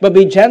strive, but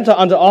be gentle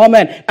unto all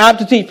men, apt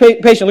to teach,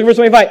 patient. Look at verse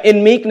 25,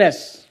 in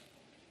meekness.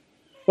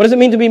 What does it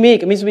mean to be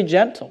meek? It means to be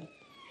gentle.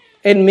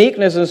 In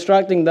meekness,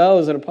 instructing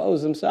those that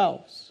oppose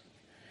themselves.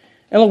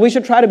 And look, we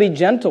should try to be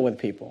gentle with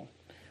people.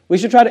 We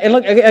should try to, and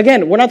look,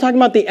 again, we're not talking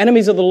about the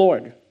enemies of the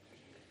Lord.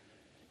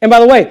 And by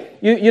the way,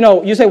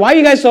 you say, why are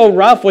you guys so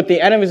rough with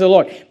the enemies of the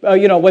Lord?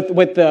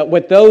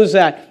 With those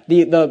that,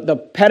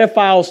 the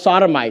pedophile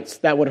sodomites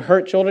that would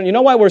hurt children. You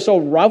know why we're so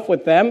rough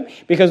with them?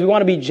 Because we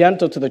want to be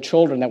gentle to the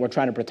children that we're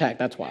trying to protect.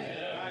 That's why.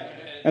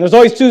 And there's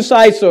always two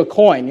sides to a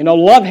coin.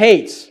 Love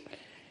hates.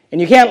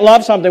 And you can't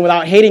love something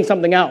without hating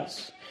something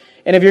else.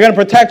 And if you're going to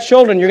protect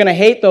children, you're going to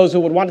hate those who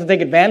would want to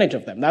take advantage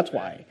of them. That's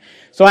why.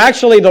 So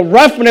actually, the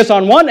roughness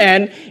on one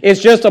end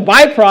is just a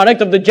byproduct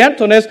of the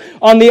gentleness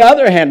on the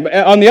other hand.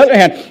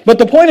 But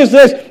the point is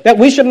this, that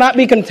we should not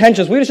be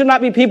contentious. We should not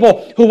be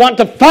people who want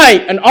to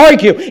fight and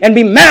argue and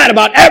be mad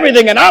about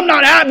everything. And I'm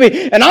not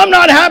happy. And I'm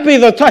not happy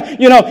the time.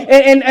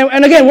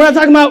 And again, we're not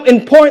talking about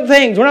important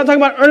things. We're not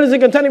talking about earnestly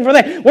contending for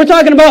things. We're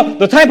talking about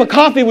the type of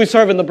coffee we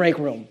serve in the break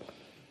room.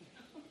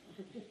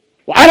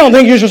 Well, I don't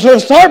think you should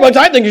serve Starbucks.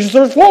 I think you should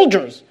serve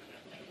Folgers.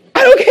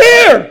 I don't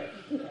care.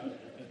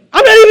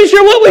 I'm not even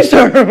sure what we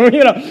serve.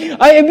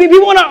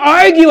 People want to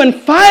argue and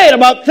fight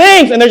about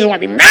things, and they just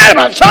want to be mad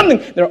about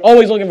something. They're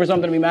always looking for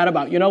something to be mad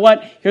about. You know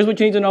what? Here's what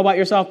you need to know about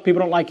yourself.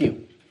 People don't like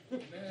you.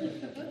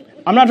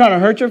 I'm not trying to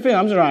hurt your feelings.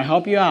 I'm just trying to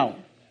help you out.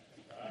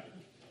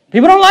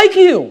 People don't like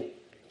you.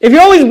 If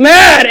you're always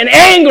mad and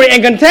angry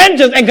and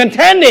contentious and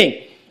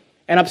contending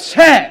and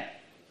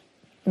upset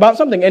about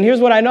something. And here's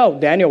what I know.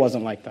 Daniel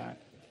wasn't like that.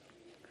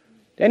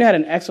 Daniel had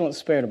an excellent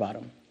spirit about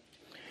him.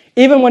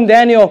 Even when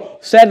Daniel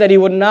said that he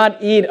would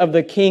not eat of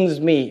the king's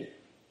meat,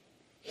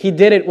 he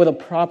did it with a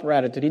proper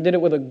attitude. He did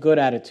it with a good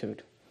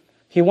attitude.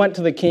 He went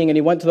to the king and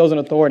he went to those in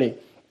authority.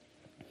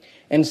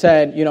 and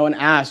said, and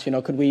asked,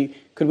 could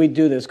we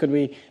do this? Could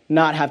we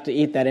not have to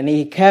eat that? And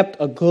he kept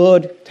a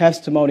good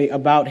testimony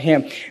about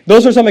him.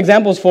 Those are some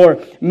examples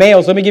for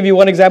males. Let me give you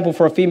one example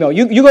for a female.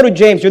 You go to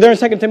James. You're there in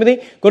 2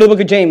 Timothy? Go to the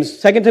book of James.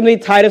 2 Timothy,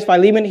 Titus,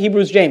 Philemon,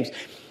 Hebrews, James.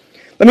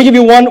 Let me give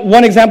you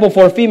one example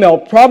for a female.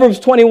 Proverbs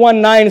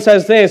 21:9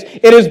 says this: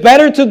 "It is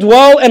better to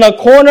dwell in a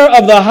corner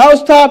of the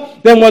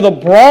housetop than with a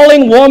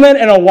brawling woman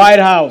in a wide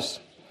house."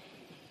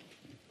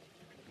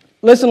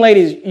 Listen,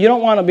 ladies, you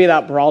don't want to be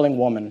that brawling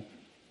woman.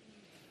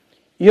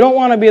 You don't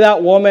want to be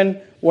that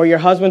woman where your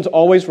husband's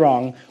always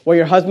wrong, where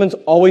your husband's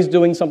always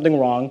doing something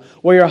wrong,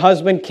 where your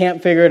husband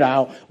can't figure it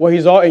out, where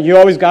you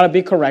always got to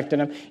be correcting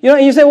him.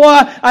 You say,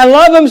 "Well, I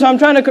love him, so I'm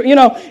trying to,"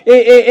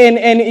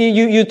 and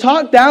you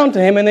talk down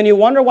to him, and then you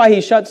wonder why he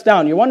shuts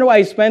down. You wonder why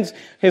he spends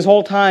his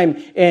whole time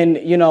in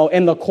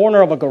the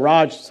corner of a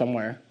garage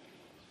somewhere,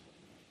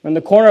 in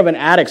the corner of an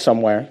attic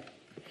somewhere.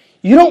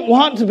 You don't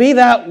want to be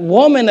that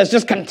woman that's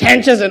just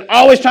contentious and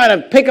always trying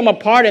to pick him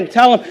apart and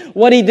tell him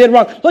what he did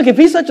wrong. Look, if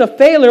he's such a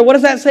failure, what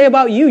does that say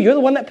about you? You're the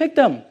one that picked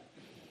him.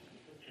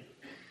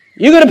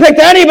 You could have picked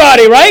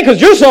anybody, right?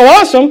 Because you're so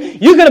awesome.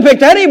 You could have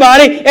picked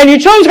anybody, and you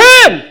chose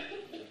him.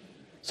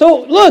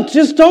 So, look,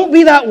 just don't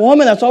be that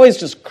woman that's always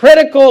just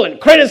critical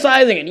and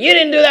criticizing, and you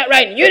didn't do that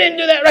right, and you didn't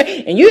do that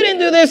right, and you didn't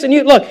do this, and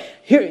look,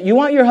 here, you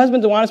want your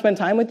husband to want to spend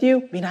time with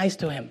you? Be nice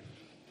to him.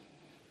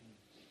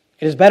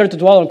 It is better to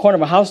dwell in a corner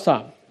of a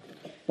housetop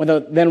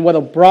than with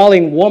a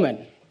brawling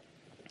woman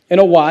in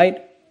a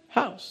wide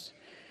house.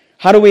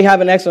 How do we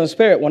have an excellent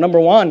spirit? Well, number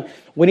one,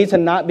 we need to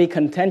not be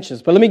contentious.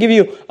 But let me give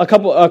you a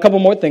couple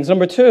more things.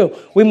 Number two,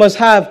 we must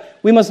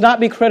not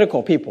be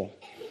critical people.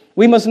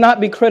 We must not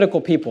be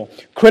critical people.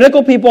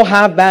 Critical people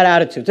have bad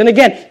attitudes. And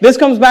again, this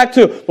comes back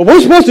to, well,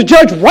 we're supposed to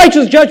judge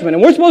righteous judgment,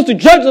 and we're supposed to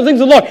judge the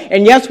things of the Lord.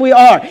 And yes, we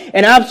are.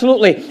 And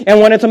absolutely. And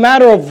when it's a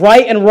matter of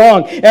right and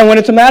wrong, and when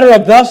it's a matter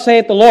of thus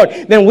saith the Lord,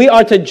 then we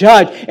are to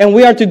judge, and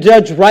we are to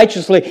judge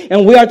righteously,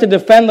 and we are to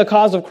defend the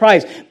cause of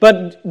Christ.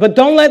 But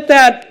don't let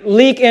that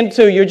leak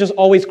into you're just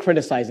always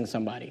criticizing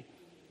somebody.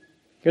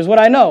 Here's what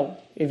I know.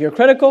 If you're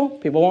critical,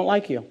 people won't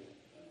like you.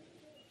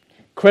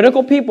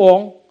 Critical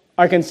people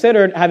are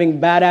considered having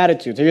bad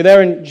attitudes. Are you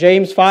there in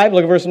James 5?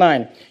 Look at verse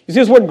 9. You see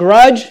this word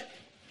grudge?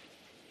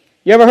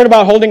 You ever heard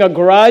about holding a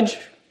grudge?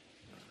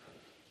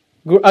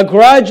 A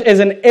grudge is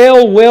an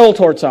ill will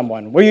towards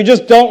someone where you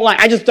just don't like.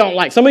 I just don't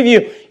like. Some of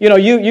you,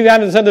 you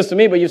haven't said this to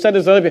me, but you've said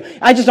this to other people.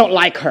 I just don't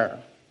like her.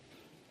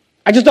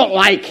 I just don't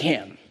like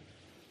him.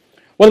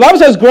 Well, the Bible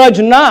says grudge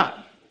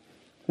not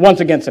once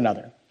against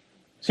another.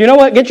 So you know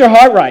what? Get your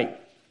heart right.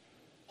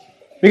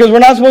 Because we're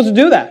not supposed to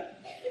do that.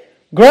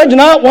 Grudge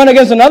not one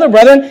against another,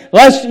 brethren,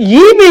 lest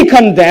ye be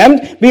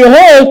condemned.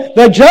 Behold,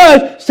 the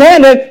judge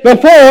standeth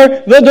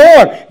before the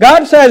door.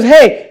 God says,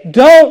 hey,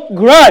 don't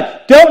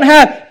grudge. Don't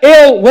have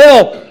ill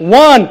will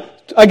one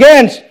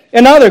against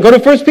another. Go to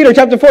 1 Peter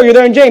chapter 4. You're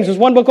there in James. There's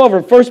one book over.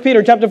 1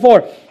 Peter chapter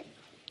 4.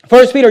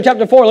 1 Peter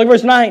chapter 4. Look at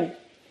verse 9.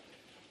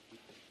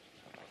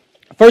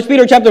 1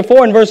 Peter chapter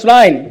 4 and verse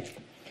 9.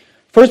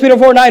 1 Peter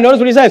 4, 9. Notice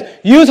what he says.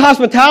 Use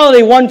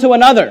hospitality one to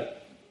another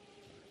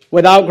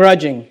without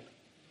grudging.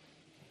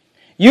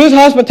 Use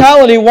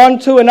hospitality one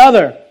to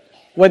another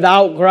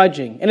without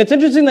grudging. And it's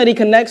interesting that he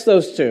connects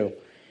those two.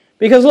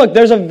 Because look,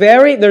 there's a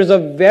very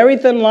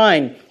thin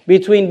line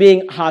between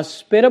being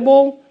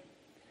hospitable,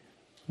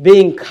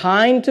 being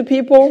kind to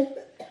people,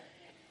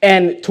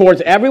 and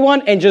towards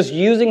everyone, and just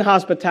using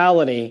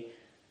hospitality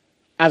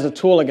as a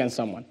tool against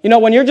someone.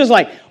 When you're just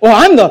like, well,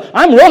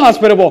 I'm real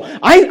hospitable.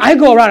 I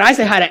go around and I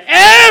say hi to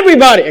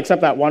everybody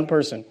except that one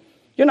person.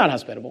 You're not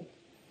hospitable.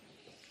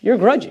 You're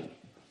grudging.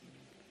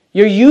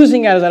 You're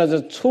using it as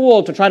a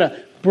tool to try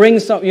to bring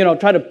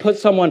try to put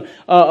someone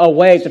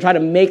away, to try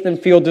to make them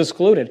feel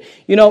discluded.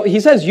 He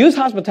says, use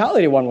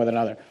hospitality one with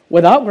another,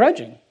 without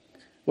grudging,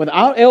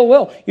 without ill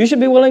will. You should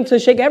be willing to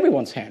shake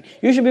everyone's hand.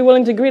 You should be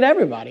willing to greet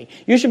everybody.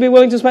 You should be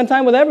willing to spend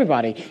time with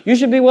everybody. You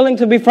should be willing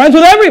to be friends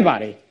with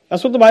everybody.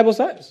 That's what the Bible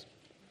says.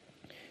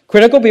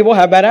 Critical people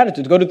have bad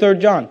attitudes. Go to 3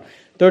 John.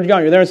 3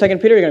 John. You're there in 2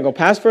 Peter. You're going to go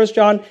past 1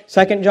 John,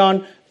 2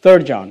 John,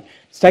 3 John.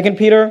 2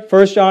 Peter,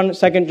 1 John,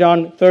 2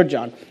 John, 3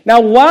 John. Now,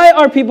 why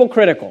are people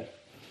critical?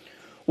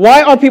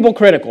 Why are people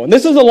critical? And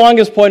this is the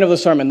longest point of the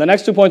sermon. The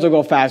next 2 points will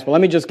go fast, but let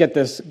me just get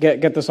this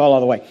all out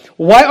of the way.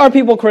 Why are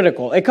people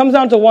critical? It comes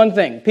down to one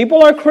thing.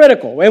 People are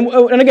critical.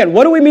 And again,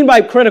 what do we mean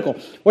by critical?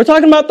 We're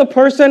talking about the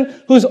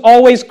person who's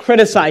always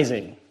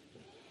criticizing.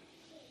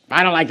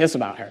 I don't like this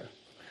about her.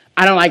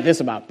 I don't like this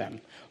about them.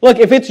 Look,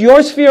 if it's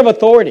your sphere of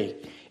authority,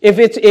 if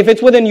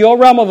it's within your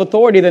realm of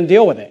authority, then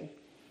deal with it.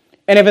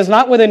 And if it's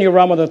not within your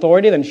realm of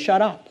authority, then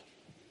shut up.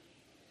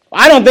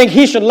 I don't think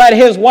he should let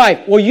his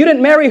wife. Well, you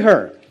didn't marry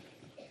her.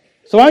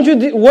 So why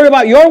don't you worry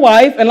about your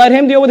wife and let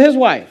him deal with his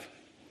wife?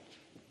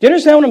 Do you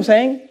understand what I'm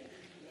saying?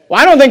 Well,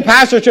 I don't think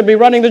pastors should be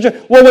running the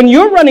church. Well, when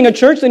you're running a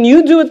church, then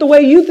you do it the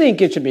way you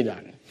think it should be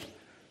done.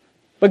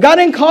 But God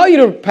didn't call you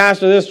to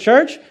pastor this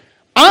church.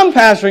 I'm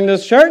pastoring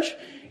this church.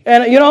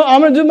 And,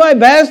 I'm going to do my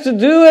best to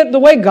do it the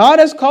way God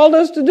has called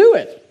us to do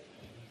it.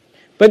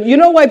 But you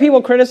know why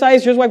people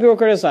criticize? Here's why people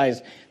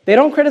criticize. They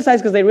don't criticize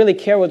because they really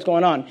care what's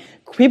going on.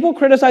 People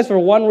criticize for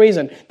one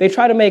reason. They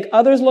try to make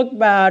others look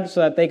bad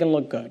so that they can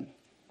look good.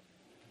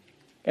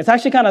 It's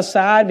actually kind of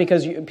sad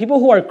because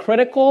people who are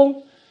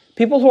critical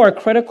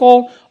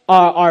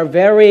are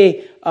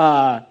very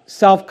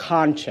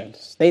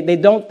self-conscious. They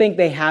don't think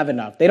they have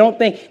enough. They don't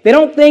think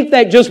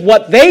that just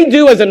what they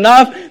do is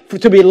enough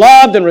to be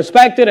loved and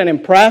respected and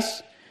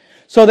impressed.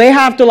 So they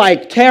have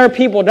to tear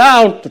people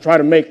down to try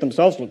to make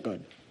themselves look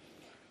good.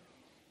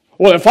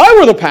 Well, if I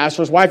were the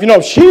pastor's wife,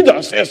 she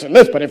does this and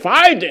this, but if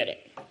I did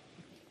it.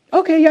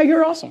 Okay, yeah,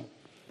 you're awesome.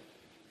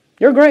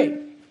 You're great.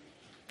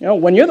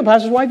 When you're the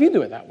pastor's wife, you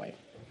do it that way.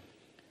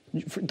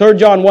 3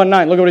 John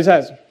 1:9, look at what he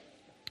says.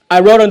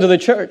 I wrote unto the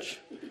church,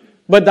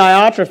 but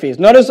Diotrephes.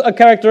 Notice a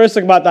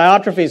characteristic about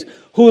Diotrephes,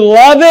 who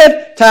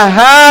loveth to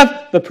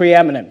have the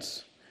preeminence.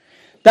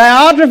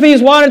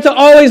 Diotrephes wanted to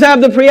always have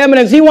the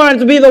preeminence. He wanted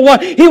to be the one.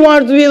 He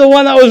wanted to be the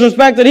one that was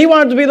respected. He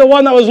wanted to be the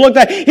one that was looked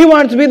at. He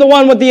wanted to be the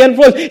one with the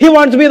influence. He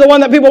wanted to be the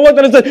one that people looked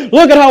at and said,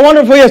 look at how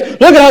wonderful he is.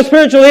 Look at how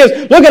spiritual he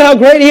is. Look at how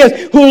great he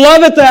is. Who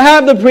loveth to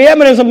have the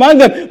preeminence among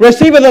them,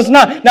 receiveth us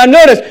not. Now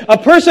notice, a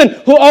person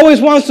who always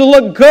wants to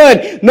look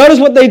good, notice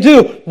what they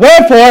do.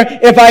 Wherefore,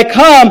 if I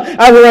come,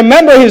 I will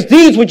remember his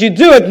deeds which he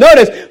doeth.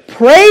 Notice,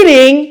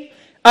 prating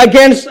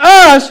against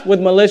us with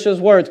malicious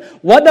words.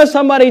 What does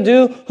somebody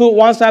do who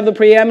wants to have the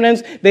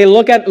preeminence? They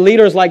look at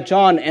leaders like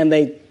John and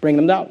they bring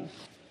them down.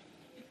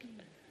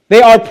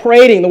 They are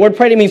prating. The word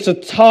prating means to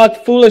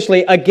talk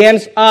foolishly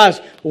against us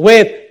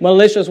with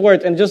malicious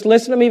words. And just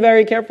listen to me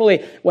very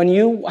carefully. When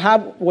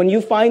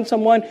you find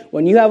someone,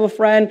 when you have a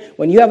friend,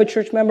 when you have a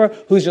church member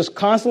who's just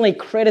constantly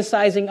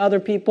criticizing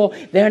other people,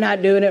 they're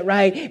not doing it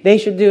right, they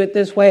should do it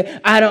this way,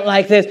 I don't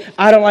like this,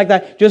 I don't like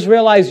that, just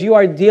realize you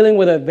are dealing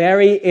with a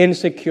very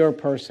insecure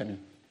person.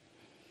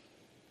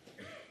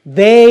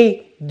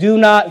 They do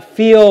not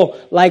feel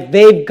like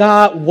they've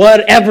got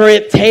whatever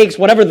it takes,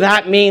 whatever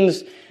that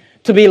means,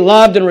 to be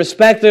loved and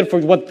respected for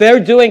what they're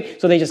doing,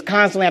 so they just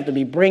constantly have to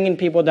be bringing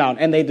people down,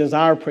 and they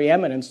desire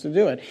preeminence to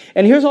do it.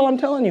 And here's all I'm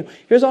telling you.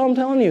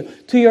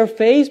 To your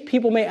face,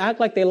 people may act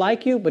like they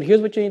like you, but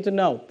here's what you need to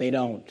know. They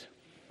don't.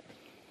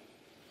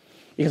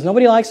 Because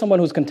nobody likes someone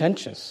who's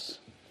contentious.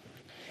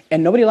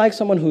 And nobody likes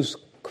someone who's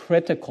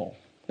critical.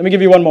 Let me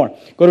give you one more.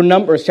 Go to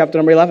Numbers chapter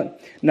number 11.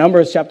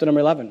 Numbers chapter number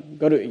 11.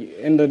 Go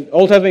to, in the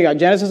Old Testament, you got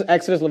Genesis,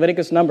 Exodus,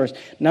 Leviticus, Numbers.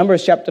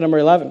 Numbers chapter number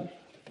 11.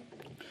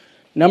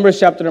 Numbers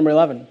chapter number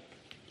 11.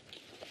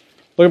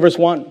 Look at verse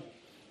 1.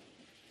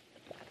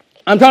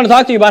 I'm trying to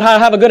talk to you about how to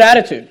have a good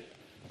attitude.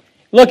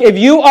 Look, if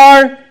you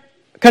are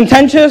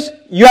contentious,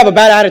 you have a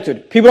bad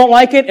attitude. People don't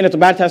like it, and it's a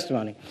bad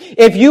testimony.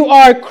 If you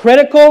are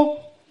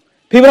critical,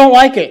 people don't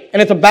like it,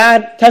 and it's a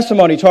bad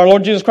testimony to our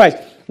Lord Jesus Christ.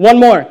 One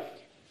more.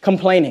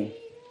 Complaining.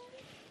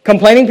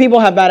 Complaining people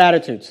have bad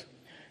attitudes.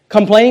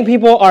 Complaining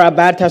people are a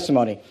bad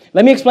testimony.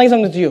 Let me explain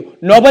something to you.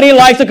 Nobody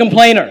likes a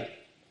complainer.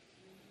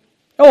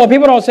 Oh, well,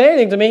 people don't say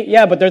anything to me.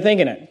 Yeah, but they're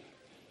thinking it.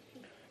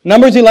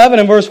 Numbers 11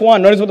 and verse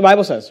 1. Notice what the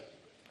Bible says.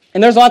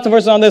 And there's lots of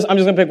verses on this. I'm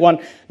just going to pick one.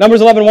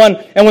 Numbers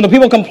 11:1. And when the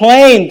people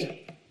complained,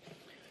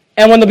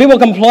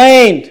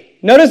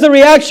 notice the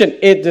reaction.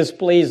 It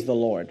displeased the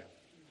Lord.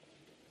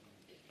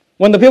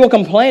 When the people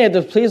complained, it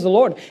displeased the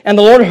Lord. And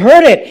the Lord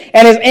heard it,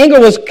 and his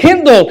anger was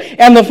kindled,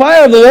 and the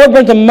fire of the Lord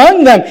burnt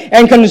among them,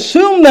 and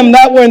consumed them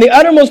that were in the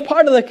uttermost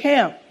part of the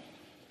camp.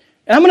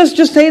 And I'm going to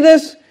just say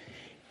this.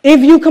 If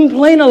you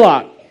complain a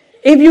lot,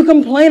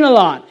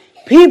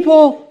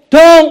 people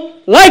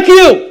don't like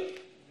you.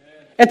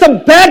 It's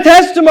a bad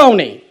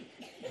testimony.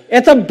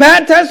 It's a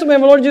bad testimony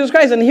of the Lord Jesus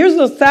Christ. And here's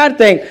the sad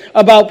thing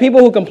about people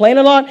who complain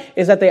a lot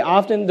is that they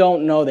often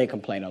don't know they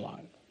complain a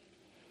lot.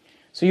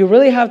 So you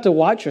really have to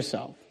watch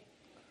yourself.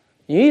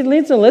 You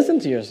need to listen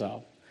to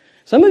yourself.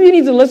 Some of you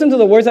need to listen to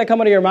the words that come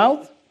out of your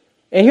mouth.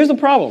 And here's the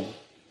problem.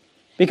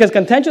 Because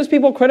contentious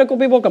people, critical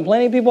people,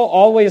 complaining people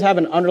always have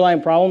an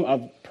underlying problem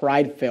of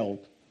pride-filled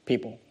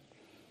people.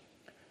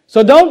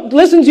 So don't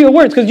listen to your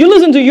words, because you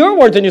listen to your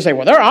words and you say,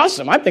 well, they're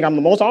awesome. I think I'm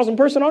the most awesome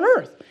person on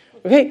earth.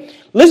 Okay?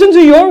 Listen to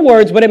your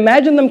words, but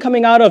imagine them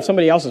coming out of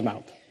somebody else's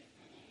mouth.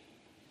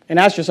 And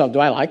ask yourself, do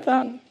I like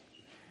that?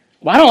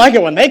 Well, I don't like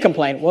it when they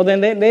complain. Well,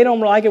 then they don't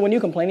like it when you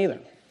complain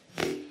either.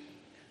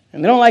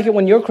 And they don't like it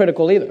when you're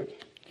critical either.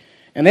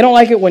 And they don't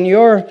like it when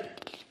you're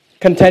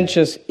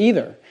contentious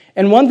either.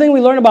 And one thing we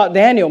learn about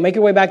Daniel, make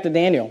your way back to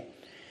Daniel.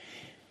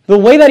 The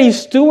way that he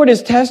stewarded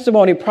his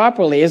testimony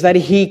properly is that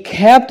he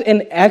kept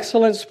an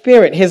excellent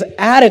spirit. His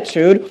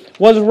attitude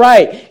was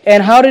right.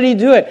 And how did he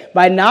do it?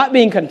 By not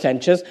being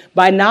contentious,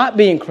 by not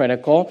being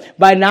critical,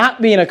 by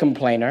not being a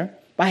complainer,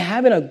 by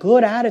having a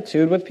good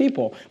attitude with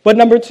people. But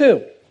number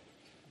two,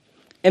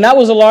 and that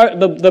was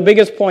the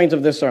biggest point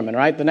of this sermon,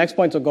 right? The next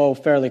points will go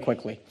fairly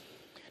quickly.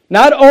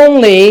 Not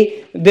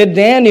only did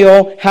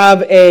Daniel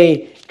have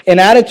an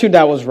attitude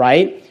that was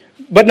right,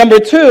 but number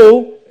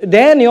two,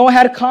 Daniel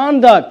had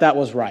conduct that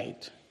was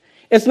right.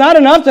 It's not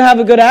enough to have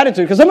a good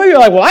attitude. Because some of you are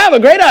like, well, I have a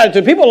great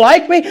attitude. People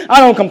like me.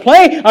 I don't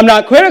complain. I'm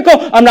not critical.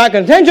 I'm not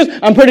contentious.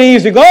 I'm pretty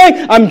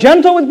easygoing. I'm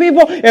gentle with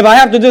people. If I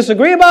have to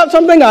disagree about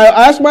something, I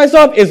ask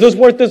myself, is this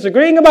worth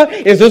disagreeing about?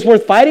 Is this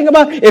worth fighting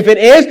about? If it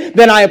is,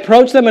 then I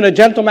approach them in a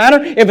gentle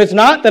manner. If it's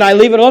not, then I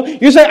leave it alone.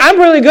 You say, I'm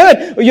really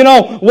good,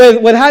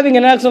 with having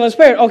an excellent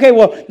spirit. Okay,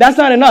 well, that's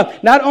not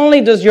enough. Not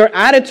only does your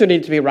attitude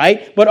need to be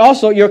right, but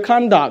also your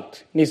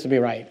conduct needs to be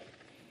right.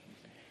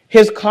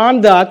 His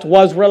conduct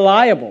was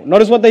reliable.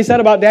 Notice what they said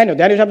about Daniel.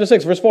 Daniel chapter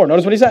 6, verse 4.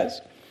 Notice what he says.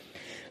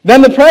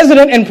 Then the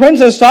president and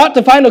princes sought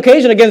to find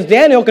occasion against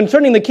Daniel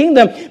concerning the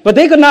kingdom, but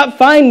they could not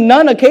find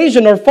none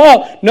occasion or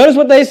fault. Notice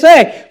what they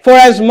say. For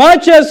as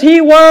much as he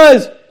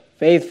was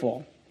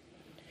faithful.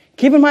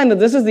 Keep in mind that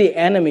this is the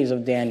enemies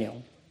of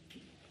Daniel.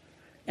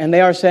 And they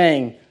are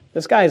saying,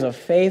 this guy is a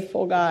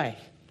faithful guy.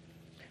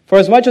 For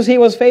as much as he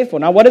was faithful.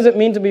 Now, what does it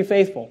mean to be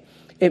faithful?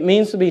 It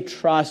means to be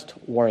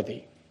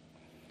trustworthy.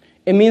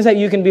 It means that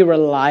you can be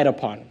relied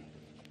upon.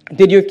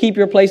 Did you keep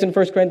your place in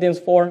 1 Corinthians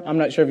 4? I'm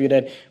not sure if you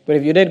did. But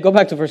if you did, go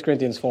back to 1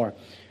 Corinthians 4.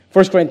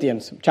 1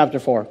 Corinthians chapter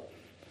 4.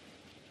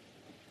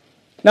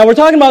 Now we're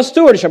talking about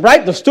stewardship,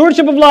 right? The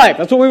stewardship of life.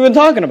 That's what we've been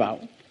talking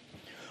about.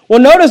 Well,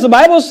 notice the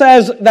Bible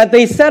says that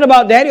they said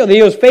about Daniel that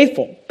he was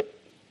faithful.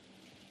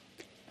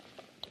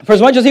 For as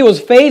much as he was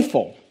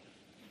faithful.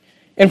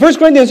 In 1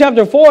 Corinthians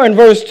chapter 4 and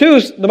verse 2,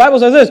 the Bible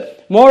says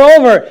this.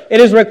 Moreover, it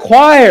is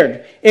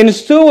required in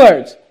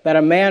stewards that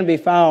a man be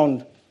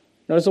found,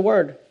 notice the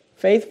word,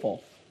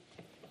 faithful.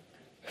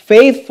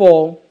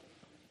 Faithful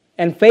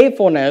and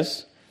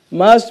faithfulness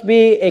must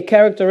be a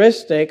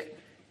characteristic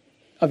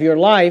of your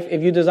life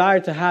if you desire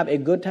to have a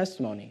good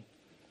testimony.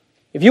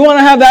 If you want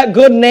to have that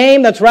good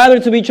name that's rather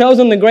to be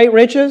chosen than great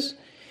riches,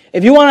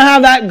 if you want to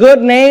have that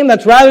good name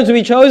that's rather to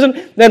be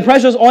chosen than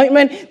precious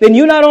ointment, then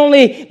you not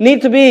only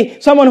need to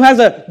be someone who has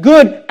a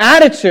good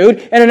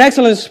attitude and an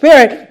excellent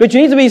spirit, but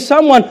you need to be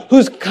someone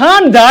whose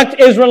conduct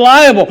is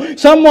reliable,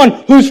 someone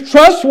who's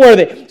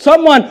trustworthy,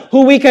 someone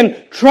who we can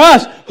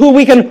trust, who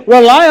we can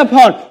rely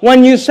upon.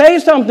 When you say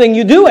something,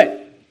 you do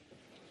it.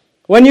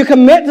 When you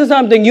commit to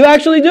something, you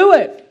actually do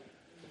it.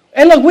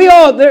 And look,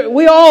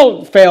 we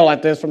all fail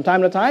at this from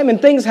time to time,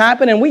 and things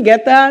happen, and we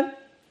get that.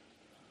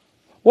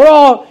 We're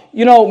all,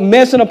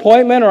 miss an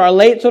appointment or are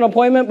late to an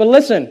appointment. But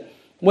listen,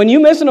 when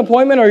you miss an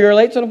appointment or you're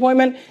late to an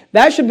appointment,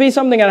 that should be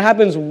something that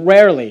happens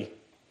rarely.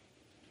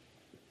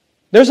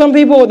 There's some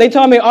people, they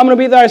tell me, I'm going to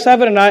be there at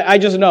 7, and I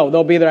just know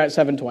they'll be there at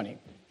 7:20.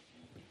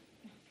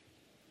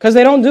 Because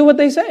they don't do what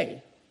they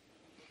say.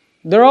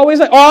 They're always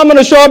like, I'm going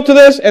to show up to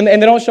this, and they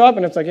don't show up,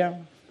 and it's like, yeah,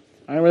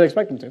 I didn't really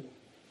expect them to.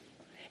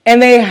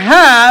 And they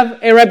have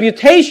a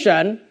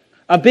reputation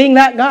of being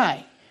that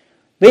guy,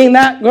 being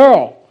that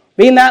girl,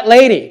 being that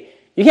lady.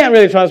 You can't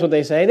really trust what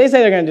they say. They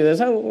say they're going to do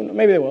this.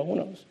 Maybe they will. Who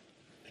knows?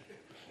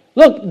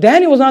 Look,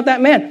 Daniel was not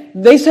that man.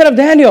 They said of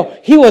Daniel,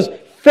 he was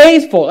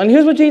faithful. And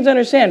here's what you need to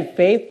understand.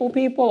 Faithful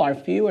people are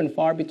few and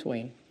far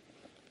between.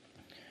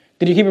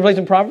 Did you keep your place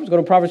in Proverbs? Go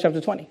to Proverbs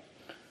chapter 20.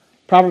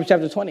 Proverbs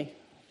chapter 20,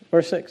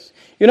 verse 6.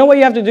 You know what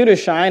you have to do to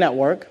shine at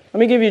work? Let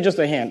me give you just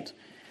a hint.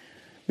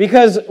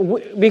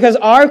 Because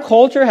our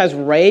culture has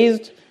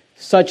raised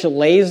such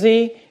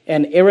lazy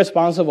and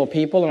irresponsible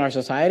people in our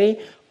society.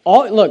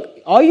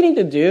 All you need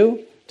to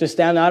do to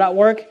stand out at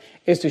work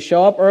is to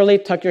show up early,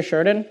 tuck your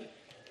shirt in,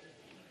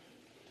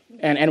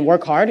 and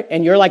work hard,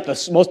 and you're like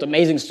the most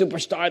amazing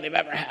superstar they've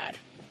ever had.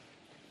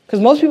 Because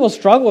most people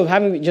struggle with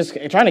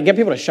trying to get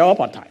people to show up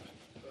on time.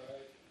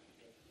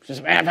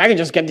 If I can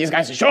just get these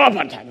guys to show up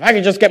on time, if I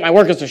can just get my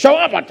workers to show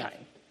up on time.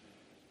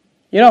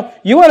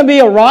 You want to be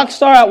a rock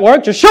star at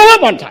work, just show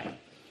up on time.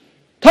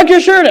 Tuck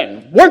your shirt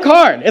in, work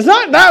hard. It's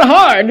not that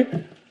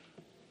hard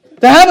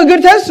to have a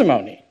good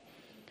testimony.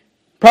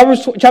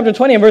 Proverbs chapter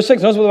 20 and verse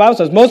 6, notice what the Bible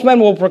says. Most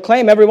men will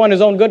proclaim everyone his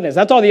own goodness.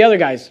 That's all the other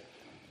guys.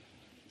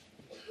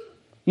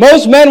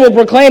 Most men will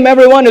proclaim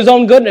everyone his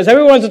own goodness.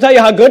 Everyone wants to tell you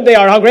how good they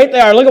are, how great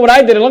they are. Look at what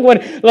I did, and look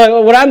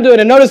what I'm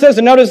doing, and notice this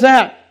and notice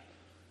that.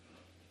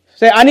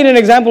 Say, I need an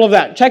example of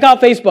that. Check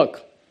out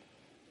Facebook.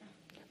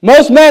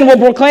 Most men will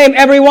proclaim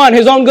everyone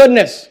his own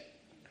goodness.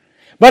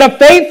 But a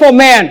faithful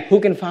man, who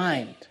can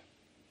find?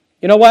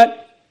 You know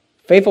what?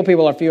 Faithful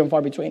people are few and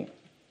far between.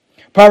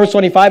 Proverbs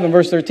 25 and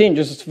verse 13,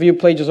 just a few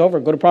pages over.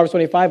 Go to Proverbs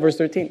 25, verse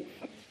 13.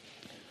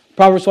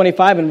 Proverbs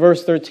 25 and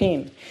verse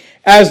 13.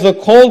 As the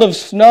cold of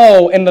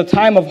snow in the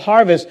time of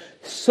harvest,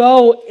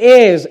 so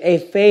is a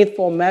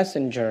faithful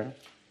messenger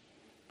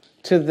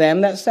to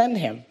them that send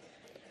him.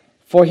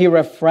 For he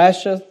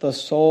refresheth the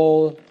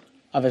soul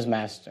of his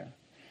master.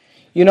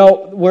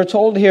 We're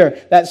told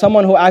here that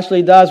someone who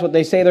actually does what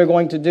they say they're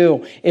going to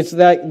do, it's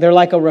that they're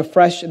like a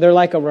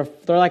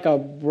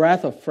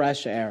breath of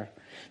fresh air.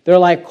 They're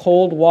like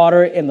cold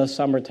water in the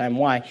summertime.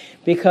 Why?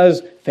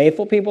 Because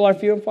faithful people are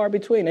few and far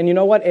between. And you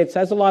know what? It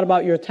says a lot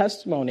about your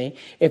testimony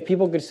if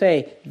people could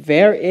say,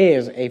 there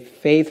is a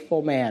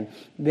faithful man.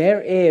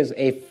 There is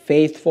a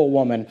faithful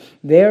woman.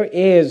 There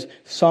is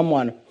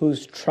someone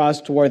who's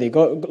trustworthy.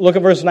 Go look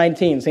at verse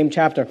 19, same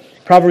chapter.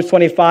 Proverbs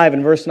 25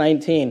 and verse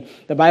 19.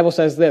 The Bible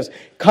says this,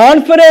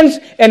 confidence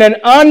in an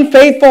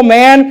unfaithful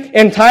man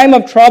in time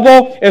of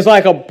trouble is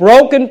like a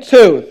broken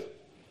tooth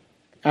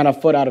and a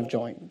foot out of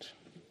joint.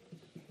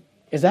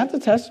 Is that the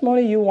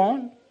testimony you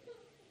want? Do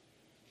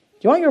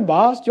you want your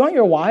boss? Do you want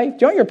your wife? Do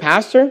you want your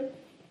pastor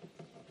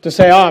to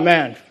say, oh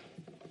man,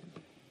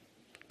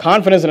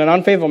 confidence in an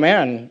unfaithful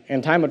man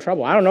in time of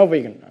trouble. I don't know if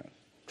we can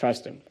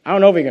trust him. I don't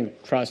know if we can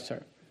trust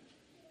her.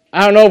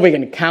 I don't know if we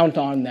can count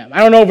on them. I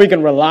don't know if we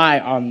can rely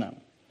on them.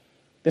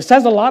 This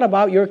says a lot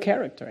about your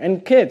character.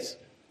 And kids,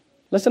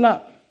 listen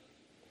up.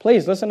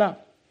 Please listen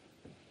up.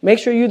 Make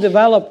sure you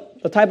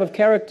develop the type of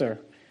character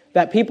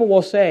that people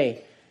will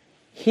say,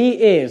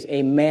 he is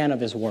a man of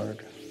his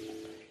word.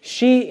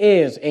 She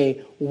is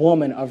a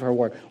woman of her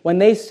word. When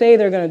they say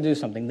they're going to do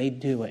something, they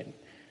do it.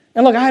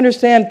 And look, I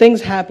understand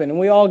things happen, and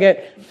we all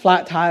get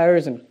flat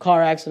tires and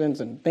car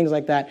accidents and things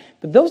like that,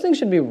 but those things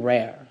should be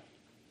rare.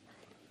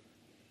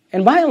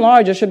 And by and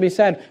large, it should be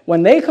said,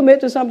 when they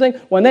commit to something,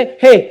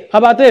 hey, how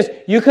about this?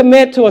 You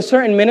commit to a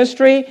certain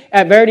ministry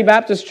at Verity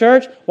Baptist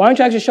Church, why don't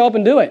you actually show up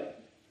and do it?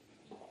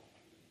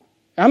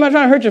 I'm not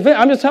trying to hurt your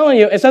feelings. I'm just telling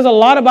you, it says a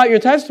lot about your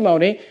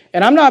testimony,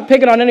 and I'm not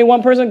picking on any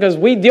one person because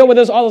we deal with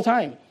this all the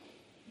time.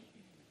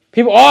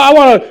 People, I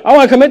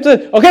want to commit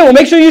to, okay, well,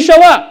 make sure you show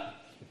up.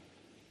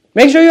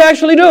 Make sure you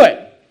actually do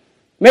it.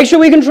 Make sure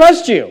we can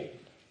trust you.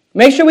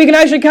 Make sure we can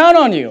actually count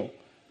on you.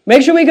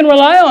 Make sure we can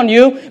rely on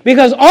you,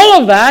 because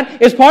all of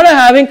that is part of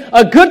having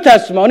a good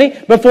testimony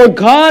before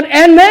God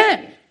and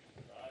man.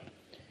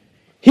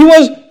 He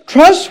was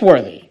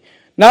trustworthy.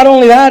 Not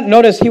only that,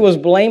 notice he was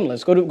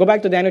blameless. Go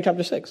back to Daniel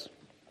chapter 6.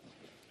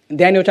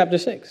 Daniel chapter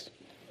 6.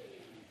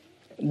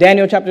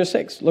 Daniel chapter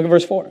 6. Look at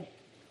verse 4.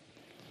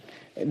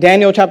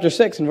 Daniel chapter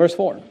 6 and verse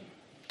 4.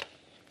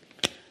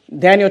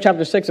 Daniel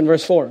chapter 6 and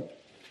verse 4.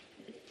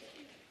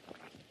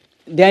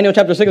 Daniel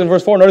chapter 6 and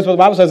verse 4. Notice what the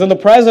Bible says. And the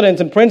presidents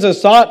and princes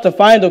sought to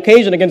find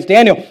occasion against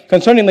Daniel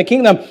concerning the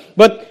kingdom,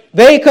 but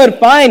they could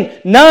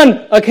find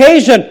none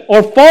occasion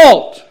or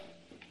fault.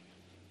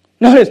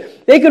 Notice,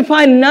 they could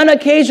find none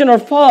occasion or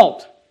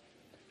fault.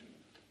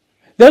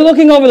 They're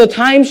looking over the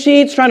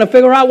timesheets, trying to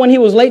figure out when he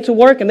was late to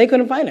work, and they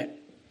couldn't find it.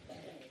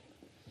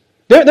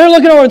 They're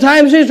looking over the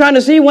timesheets, trying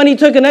to see when he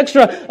took an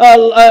extra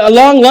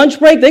long lunch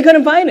break. They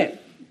couldn't find it.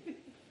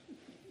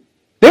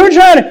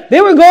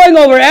 They were going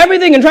over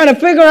everything and trying to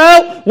figure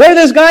out where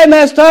this guy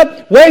messed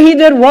up, where he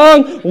did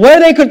wrong, where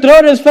they could throw it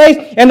in his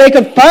face, and they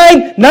could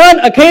find none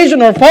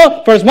occasion or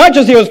fault. For as much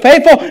as he was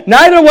faithful,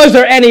 neither was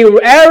there any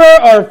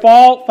error or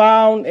fault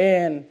found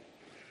in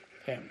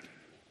him.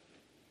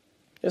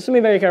 Listen to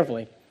me very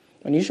carefully.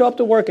 When you show up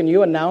to work and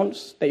you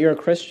announce that you're a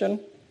Christian,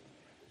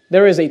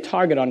 there is a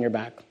target on your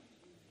back.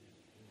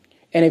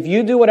 And if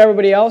you do what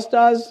everybody else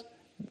does,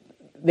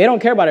 they don't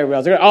care about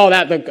everybody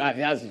else. They're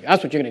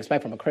that's what you're going to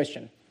expect from a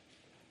Christian.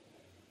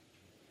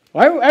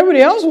 Well,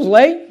 everybody else was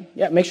late.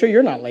 Yeah, make sure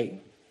you're not late.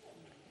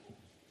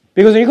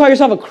 Because when you call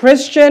yourself a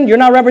Christian, you're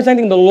not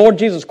representing the Lord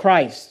Jesus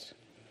Christ.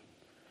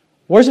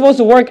 We're supposed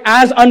to work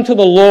as unto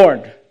the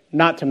Lord,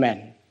 not to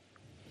men.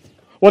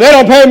 Well, they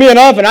don't pay me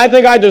enough, and I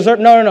think I deserve...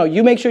 No.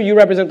 You make sure you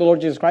represent the Lord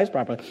Jesus Christ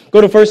properly.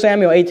 Go to 1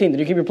 Samuel 18. Did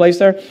you keep your place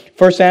there?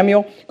 1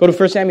 Samuel. Go to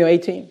 1 Samuel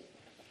 18.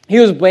 He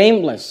was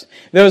blameless.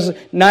 There was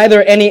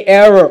neither any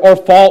error or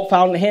fault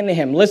found in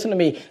him. Listen to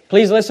me.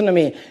 Please listen to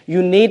me.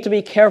 You need to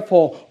be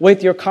careful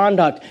with your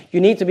conduct.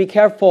 You need to be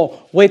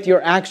careful with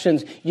your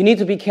actions. You need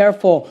to be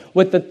careful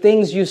with the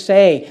things you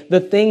say, the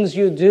things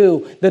you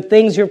do, the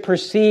things you're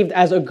perceived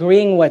as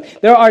agreeing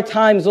with. There are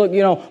times, look,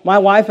 my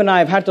wife and I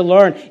have had to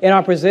learn in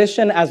our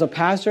position as a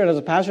pastor and as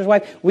a pastor's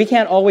wife, we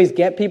can't always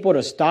get people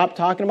to stop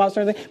talking about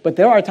certain things, but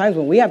there are times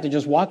when we have to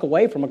just walk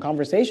away from a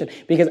conversation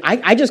because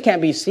I just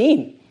can't be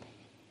seen.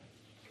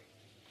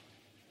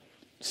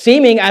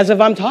 Seeming as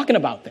if I'm talking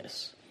about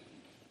this.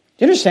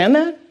 Do you understand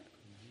that?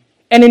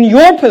 And in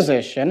your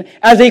position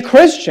as a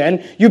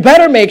Christian, you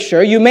better make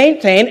sure you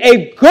maintain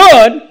a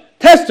good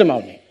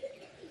testimony.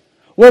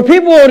 Where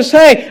people would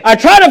say, I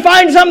tried to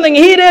find something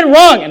he did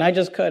wrong, and I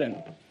just couldn't.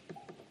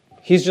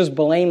 He's just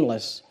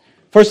blameless.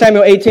 1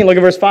 Samuel 18, look at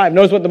verse 5.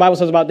 Notice what the Bible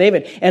says about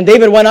David. And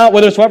David went out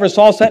whithersoever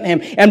Saul sent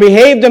him and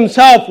behaved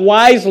himself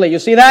wisely. You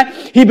see that?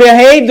 He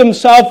behaved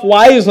himself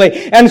wisely.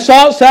 And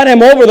Saul set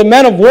him over the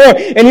men of war.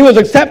 And he was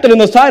accepted in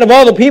the sight of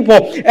all the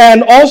people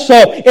and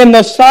also in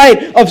the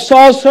sight of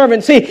Saul's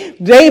servants. See,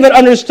 David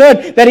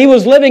understood that he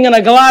was living in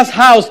a glass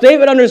house.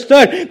 David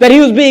understood that he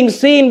was being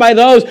seen by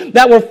those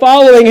that were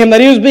following him, that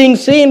he was being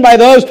seen by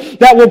those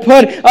that were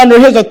put under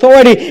his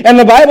authority. And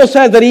the Bible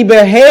says that he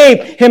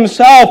behaved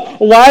himself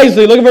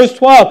wisely. Look at verse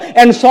 12,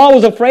 and Saul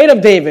was afraid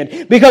of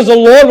David because the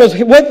Lord was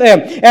with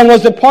him and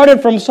was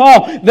departed from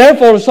Saul.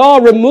 Therefore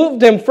Saul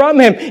removed him from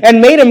him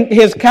and made him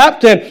his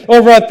captain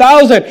over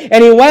 1,000.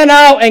 And he went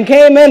out and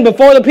came in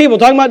before the people.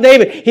 Talking about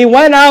David. He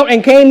went out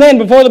and came in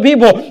before the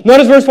people.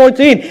 Notice verse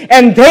 14.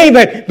 And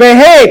David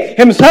behaved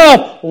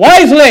himself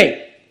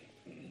wisely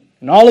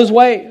in all his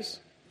ways.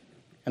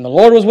 And the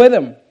Lord was with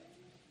him.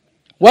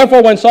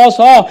 Wherefore, when Saul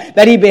saw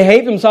that he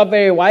behaved himself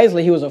very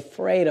wisely, he was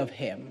afraid of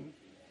him.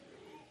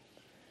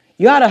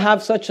 You ought to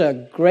have such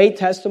a great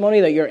testimony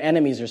that your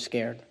enemies are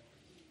scared.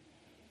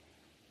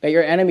 That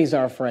your enemies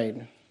are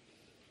afraid.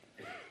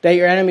 That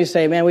your enemies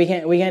say, man, we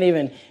can't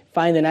even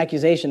find an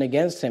accusation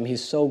against him.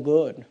 He's so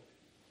good.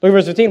 Look at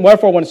verse 15.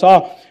 Wherefore, when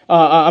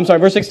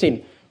verse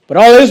 16. But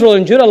all Israel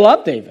and Judah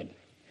loved David,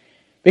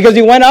 because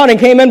he went out and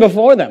came in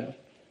before them.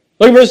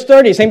 Look at verse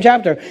 30, same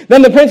chapter.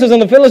 Then the princes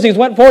and the Philistines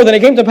went forth, and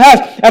it came to pass,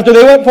 after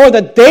they went forth,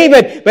 that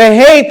David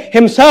behaved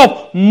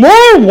himself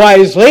more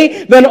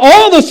wisely than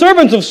all the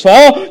servants of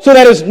Saul, so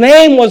that his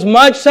name was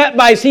much set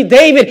by. See,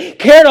 David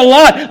cared a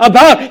lot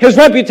about his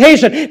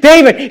reputation.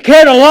 David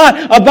cared a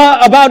lot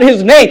about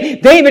his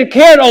name. David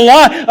cared a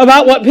lot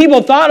about what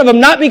people thought of him,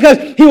 not because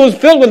he was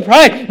filled with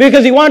pride,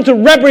 because he wanted to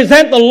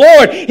represent the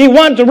Lord. He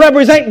wanted to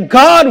represent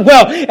God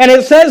well. And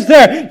it says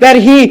there that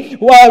he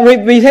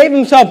behaved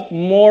himself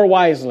more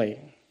wisely.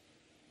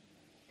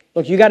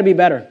 Look, you got to be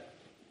better.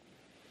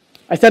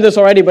 I said this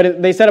already,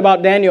 but they said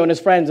about Daniel and his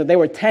friends that they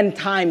were 10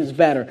 times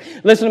better.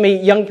 Listen to me,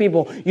 young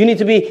people. You need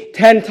to be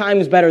 10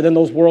 times better than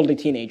those worldly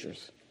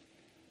teenagers.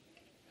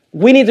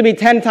 We need to be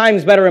 10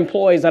 times better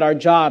employees at our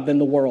job than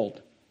the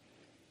world.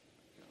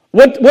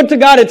 What to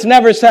God it's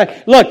never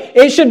said. Look,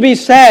 it should be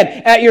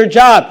said at your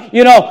job,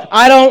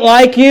 I don't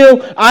like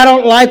you. I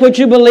don't like what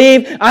you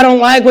believe. I don't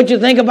like what you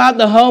think about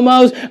the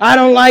homos. I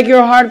don't like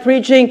your hard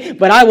preaching,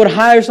 but I would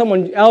hire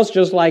someone else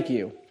just like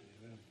you.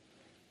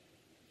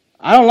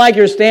 I don't like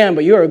your stand,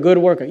 but you're a good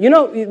worker.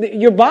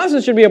 Your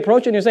bosses should be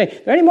approaching you and saying, are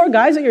there any more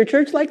guys at your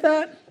church like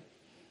that?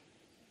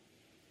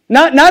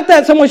 Not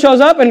that someone shows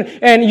up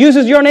and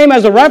uses your name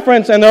as a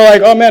reference and they're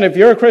like, oh man, if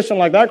you're a Christian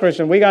like that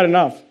Christian, we got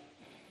enough.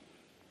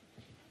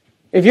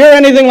 If you're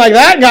anything like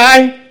that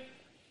guy,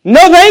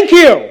 no thank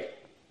you.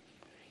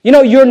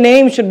 Your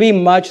name should be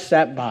much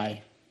set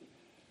by.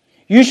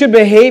 You should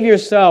behave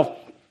yourself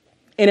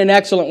in an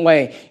excellent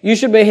way. You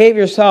should behave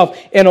yourself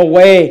in a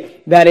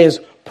way that is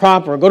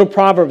proper. Go to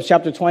Proverbs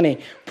chapter 20.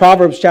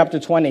 Proverbs chapter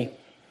 20.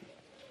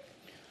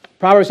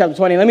 Proverbs chapter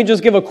 20. Let me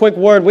just give a quick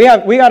word. We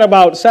got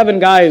about 7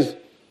 guys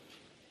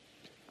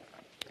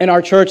in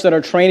our church that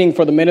are training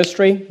for the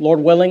ministry.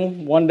 Lord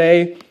willing, one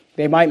day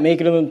they might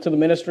make it into the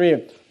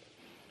ministry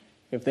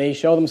if they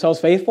show themselves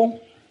faithful.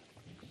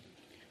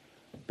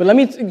 But let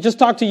me just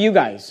talk to you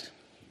guys.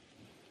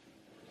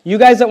 You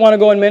guys that want to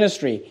go in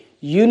ministry,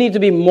 you need to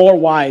be more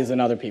wise than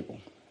other people.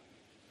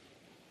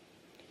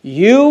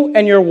 You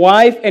and your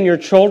wife and your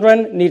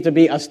children need to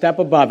be a step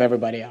above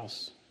everybody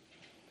else.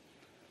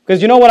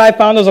 Because you know what I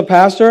found as a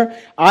pastor?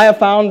 I have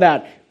found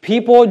that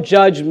people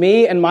judge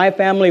me and my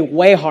family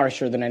way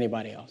harsher than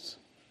anybody else.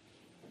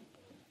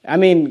 I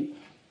mean,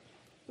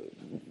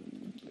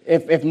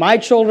 if my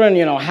children,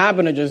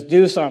 happen to just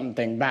do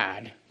something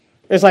bad,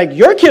 it's like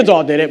your kids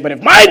all did it, but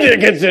if my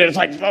kids did it, it's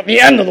like the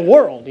end of the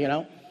world,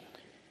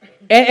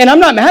 And I'm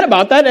not mad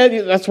about that.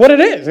 That's what it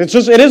is.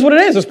 It is what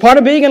it is. It's part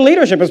of being in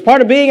leadership. It's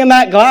part of being in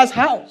that glass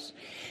house.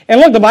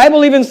 And look, the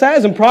Bible even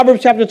says in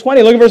Proverbs chapter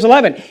 20, look at verse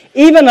 11,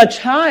 even a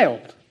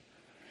child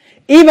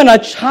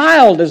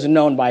is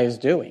known by his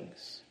doings.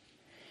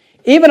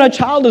 Even a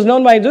child is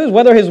known by his doings,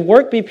 whether his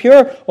work be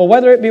pure or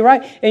whether it be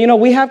right.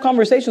 And we have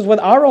conversations with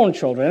our own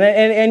children.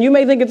 And you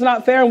may think it's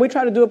not fair and we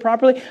try to do it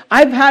properly.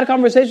 I've had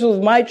conversations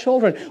with my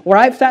children where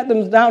I've sat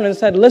them down and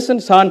said, listen,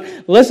 son,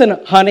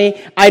 listen,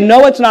 honey, I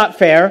know it's not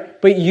fair,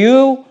 but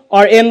you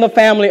are in the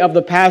family of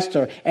the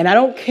pastor. And I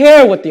don't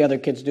care what the other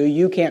kids do.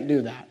 You can't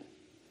do that.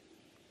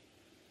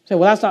 Say,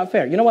 well, that's not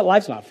fair. You know what?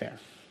 Life's not fair.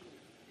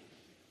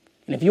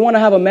 And if you want to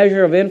have a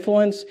measure of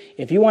influence,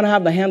 if you want to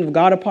have the hand of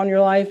God upon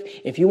your life,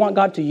 if you want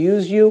God to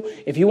use you,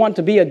 if you want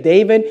to be a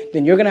David,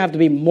 then you're going to have to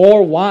be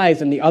more wise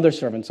than the other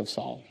servants of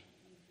Saul.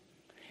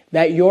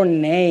 That your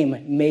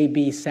name may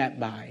be set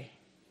by.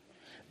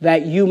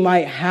 That you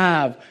might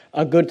have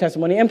a good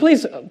testimony. And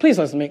please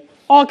listen to me.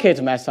 All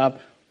kids mess up.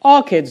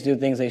 All kids do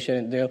things they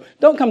shouldn't do.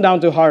 Don't come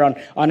down too hard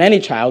on any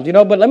child,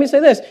 But let me say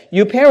this.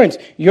 You parents,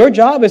 your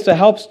job is to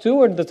help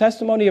steward the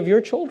testimony of your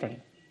children.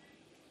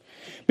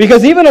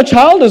 Because even a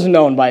child is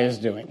known by his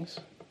doings.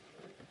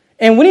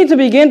 And we need to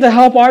begin to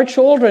help our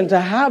children to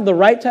have the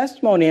right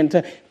testimony and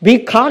to be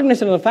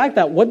cognizant of the fact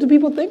that what do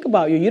people think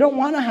about you? You don't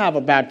want to have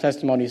a bad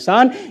testimony,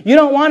 son. You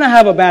don't want to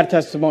have a bad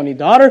testimony,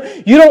 daughter.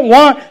 You don't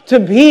want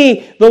to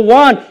be the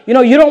one, you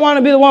don't want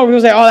to be the one where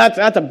people say, oh,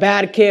 that's a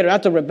bad kid, or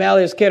that's a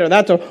rebellious kid, or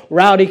that's a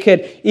rowdy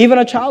kid. Even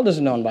a child is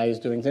known by his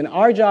doings. And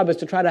our job is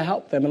to try to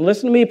help them. And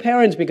listen to me,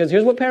 parents, because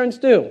here's what parents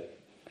do.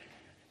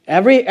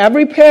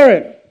 Every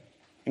parent,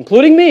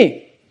 including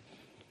me,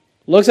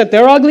 looks at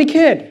their ugly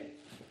kid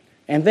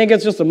and think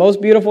it's just the most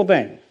beautiful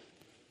thing.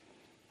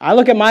 I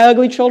look at my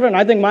ugly children,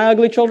 I think my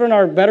ugly children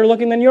are better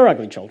looking than your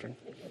ugly children.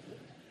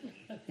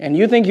 And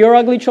you think your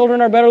ugly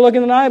children are better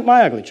looking than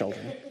my ugly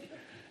children.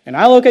 And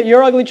I look at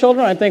your ugly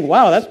children, I think,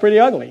 wow, that's pretty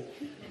ugly.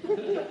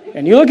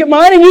 And you look at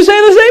mine and you say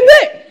the same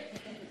thing.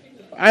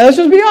 All right, let's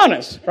just be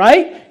honest,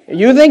 right?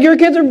 You think your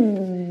kids are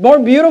more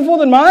beautiful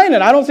than mine,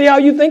 and I don't see how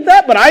you think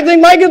that, but I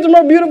think my kids are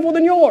more beautiful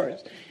than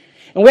yours.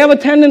 And we have a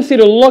tendency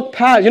to look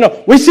past,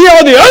 we see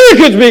all the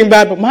other kids being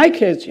bad, but my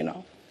kids,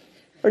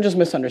 are just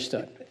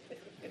misunderstood.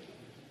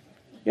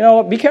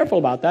 Be careful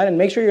about that and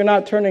make sure you're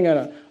not turning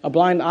a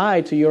blind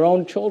eye to your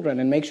own children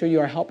and make sure you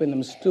are helping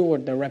them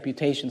steward their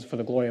reputations for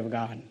the glory of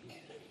God.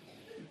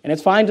 And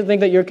it's fine to think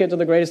that your kids are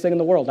the greatest thing in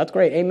the world. That's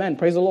great. Amen.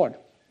 Praise the Lord.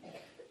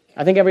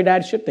 I think every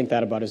dad should think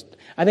that about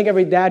I think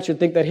every dad should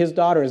think that his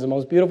daughter is the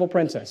most beautiful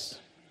princess.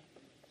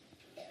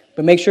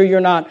 But make sure you're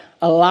not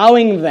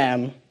allowing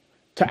them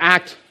to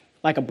act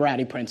like a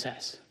bratty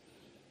princess.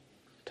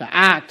 To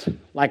act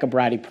like a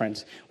bratty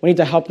prince. We need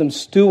to help them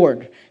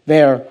steward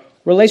their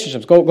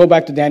relationships. Go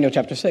back to Daniel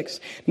chapter 6.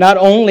 Not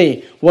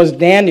only was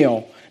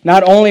Daniel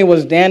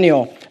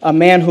a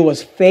man who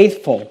was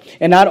faithful,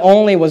 and not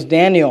only was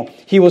Daniel,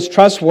 he was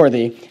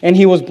trustworthy, and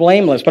he was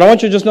blameless. But I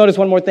want you to just notice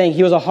one more thing.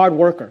 He was a hard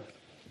worker.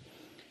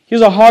 He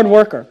was a hard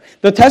worker.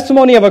 The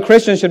testimony of a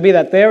Christian should be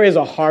that there is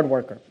a hard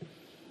worker.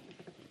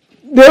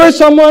 There is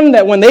someone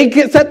that when they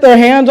set their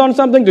hands on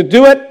something to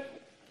do it,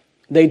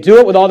 they do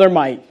it with all their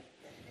might.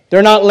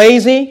 They're not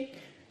lazy.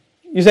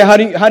 You say, how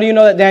do you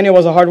know that Daniel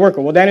was a hard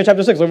worker? Well, Daniel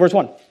chapter 6, look at verse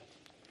 1.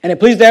 And it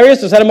pleased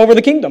Darius to set him over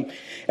the kingdom,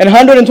 and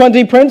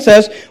 120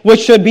 princes, which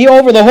should be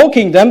over the whole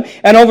kingdom,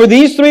 and over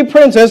these 3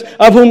 princes,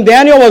 of whom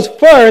Daniel was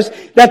first,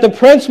 that the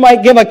prince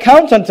might give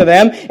account unto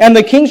them, and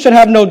the king should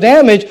have no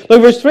damage. Look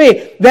at verse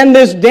 3. Then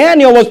this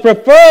Daniel was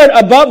preferred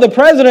above the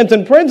presidents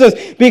and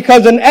princes,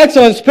 because an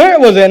excellent spirit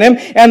was in him,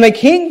 and the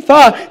king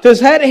thought to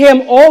set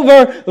him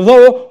over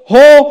the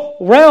whole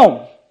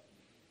realm.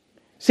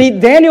 See,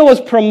 Daniel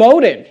was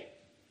promoted.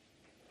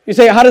 You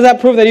say, how does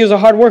that prove that he was a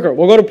hard worker?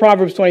 We'll go to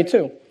Proverbs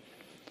 22.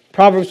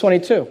 Proverbs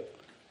 22.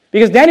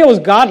 Because Daniel was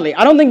godly.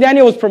 I don't think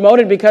Daniel was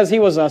promoted because he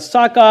was a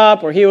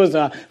suck-up or he was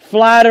a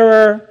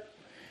flatterer.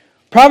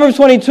 Proverbs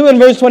 22 and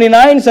verse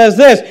 29 says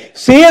this,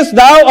 Seest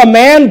thou a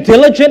man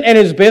diligent in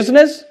his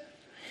business?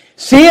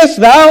 Seest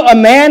thou a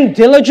man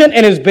diligent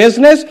in his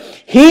business?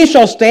 He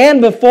shall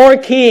stand before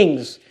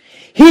kings.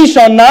 He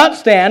shall not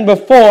stand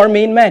before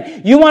mean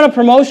men. You want a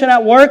promotion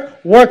at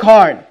work? Work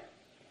hard.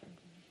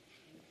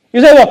 You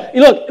say, well,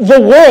 look,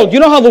 the world, you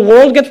know how the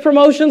world gets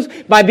promotions?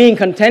 By being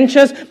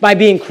contentious, by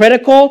being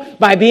critical,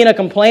 by being a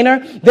complainer.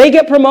 They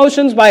get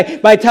promotions by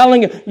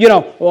telling,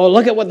 well,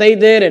 look at what they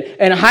did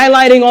and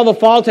highlighting all the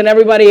faults in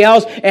everybody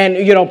else and,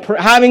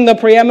 having the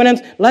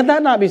preeminence. Let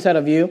that not be said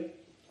of you.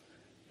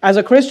 As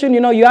a Christian,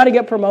 you ought to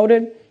get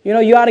promoted.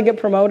 You ought to get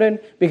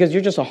promoted because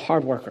you're just a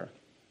hard worker.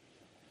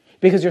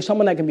 Because you're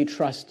someone that can be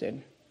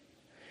trusted.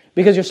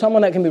 Because you're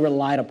someone that can be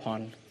relied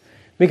upon.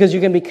 Because you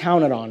can be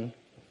counted on.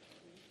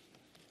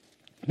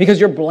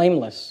 Because you're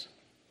blameless.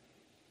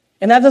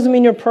 And that doesn't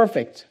mean you're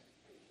perfect.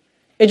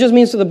 It just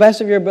means to the best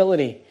of your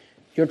ability,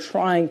 you're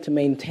trying to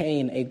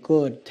maintain a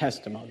good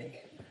testimony.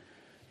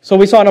 So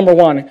we saw number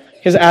 1,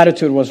 his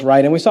attitude was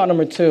right. And we saw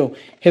number 2,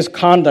 his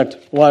conduct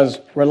was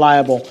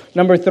reliable.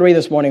 Number 3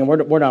 this morning, and we're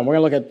done. We're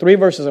going to look at 3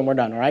 verses and we're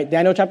done, all right?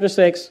 Daniel chapter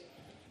 6.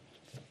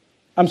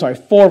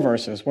 4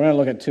 verses. We're going to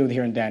look at 2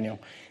 here in Daniel.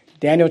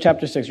 Daniel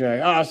chapter 6. You're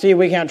like, see,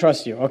 we can't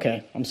trust you.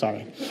 Okay, I'm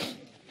sorry.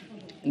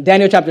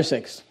 Daniel chapter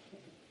 6.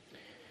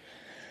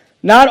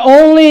 Not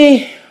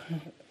only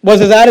was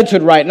his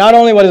attitude right, not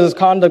only was his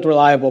conduct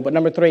reliable, but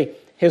number 3,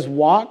 his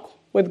walk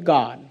with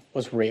God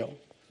was real.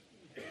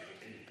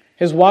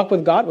 His walk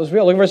with God was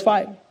real. Look at verse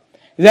 5.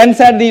 Then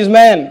said these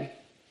men,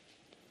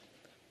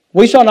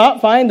 we shall not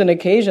find an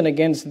occasion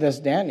against this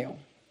Daniel.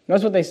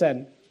 Notice what they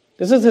said.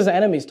 This is his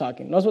enemies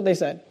talking. Notice what they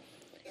said.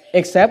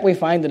 Except we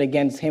find it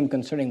against him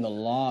concerning the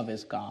law of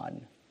his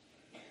God.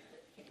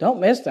 Don't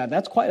miss that.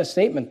 That's quite a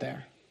statement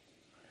there.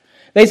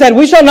 They said,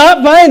 we shall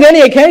not find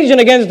any occasion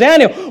against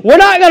Daniel. We're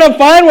not going to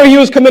find where he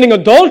was committing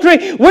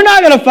adultery. We're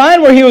not going to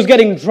find where he was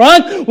getting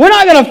drunk. We're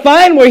not going to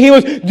find where he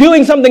was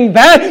doing something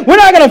bad. We're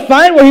not going to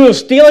find where he was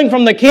stealing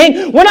from the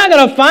king. We're not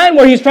going to find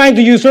where he's trying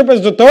to usurp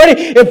his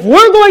authority. If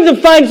we're going to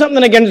find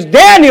something against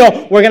Daniel,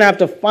 we're going to have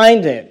to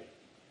find it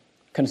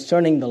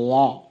concerning the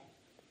law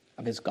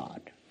of his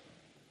God.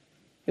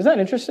 Isn't that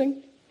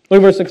interesting? Look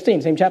at verse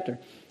 16, same chapter.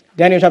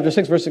 Daniel chapter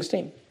 6, verse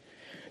 16.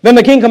 Then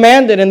the king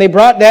commanded, and they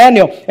brought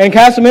Daniel, and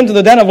cast him into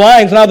the den of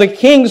lions. Now the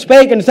king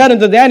spake and said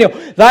unto Daniel,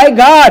 Thy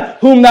God,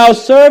 whom thou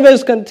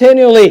servest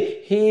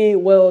continually, he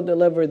will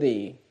deliver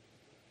thee.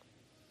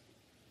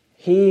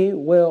 He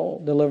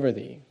will deliver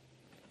thee.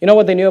 You know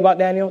what they knew about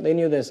Daniel? They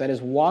knew this, that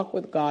his walk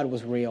with God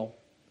was real.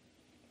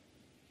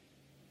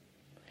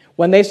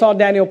 When they saw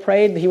Daniel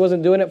pray, he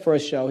wasn't doing it for a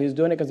show. He was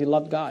doing it because he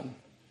loved God.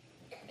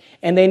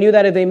 And they knew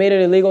that if they made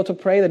it illegal to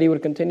pray, that he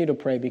would continue to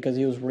pray because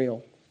he was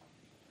real.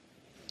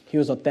 He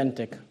was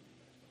authentic.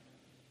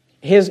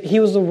 He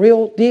was the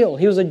real deal.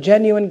 He was a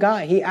genuine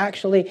guy. He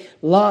actually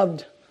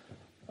loved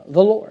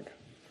the Lord.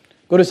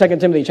 Go to 2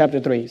 Timothy chapter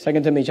 3. 2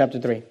 Timothy chapter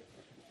 3.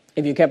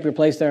 If you kept your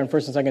place there in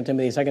 1 and 2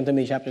 Timothy, 2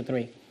 Timothy chapter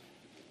 3.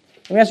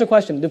 Let me ask you a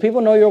question. Do people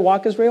know your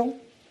walk is real?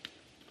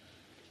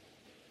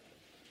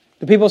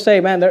 Do people say,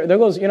 man, there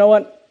goes, you know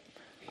what?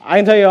 I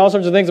can tell you all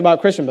sorts of things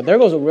about Christian, but there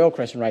goes a real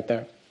Christian right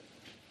there.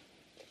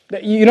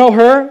 You know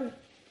her?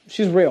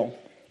 She's real.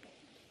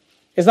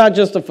 It's not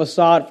just a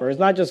facade for her.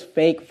 It's not just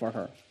fake for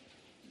her.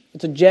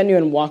 It's a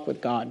genuine walk with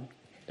God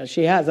that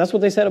she has. That's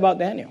what they said about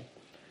Daniel.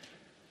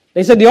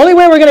 They said the only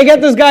way we're going to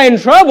get this guy in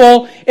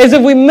trouble is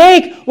if we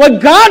make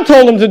what God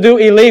told him to do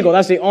illegal.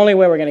 That's the only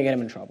way we're going to get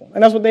him in trouble.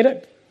 And that's what they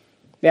did.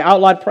 They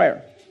outlawed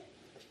prayer.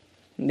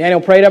 Daniel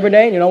prayed every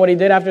day. And you know what he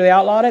did after they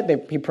outlawed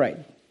it? He prayed.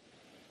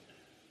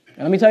 And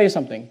let me tell you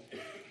something.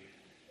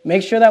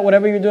 Make sure that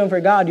whatever you're doing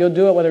for God, you'll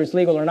do it whether it's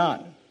legal or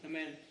not.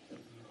 Amen.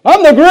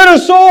 I'm the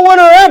greatest soul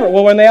winner ever.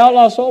 Well, when they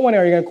outlaw soul winning,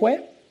 are you going to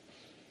quit?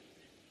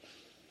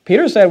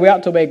 Peter said we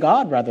ought to obey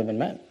God rather than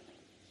men.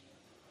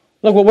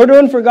 Look, what we're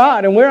doing for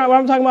God, and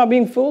I'm talking about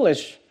being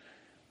foolish,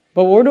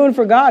 but what we're doing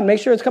for God, make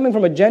sure it's coming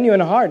from a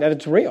genuine heart, that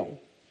it's real.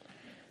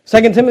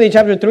 2 Timothy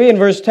chapter 3 and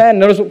verse 10,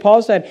 notice what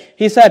Paul said.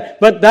 He said,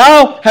 but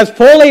thou hast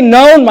fully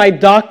known my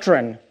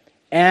doctrine,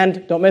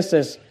 and, don't miss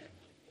this,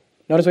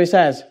 notice what he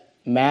says,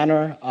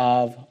 manner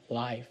of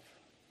life.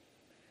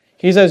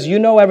 He says, you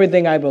know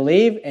everything I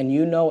believe, and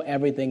you know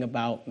everything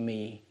about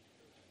me.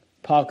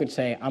 Paul could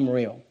say, I'm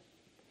real.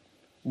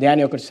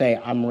 Daniel could say,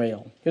 I'm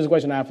real. Here's a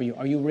question I have for you.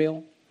 Are you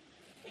real?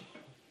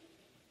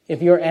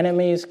 If your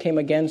enemies came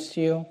against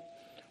you,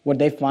 would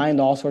they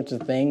find all sorts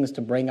of things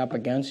to bring up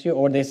against you?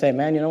 Or would they say,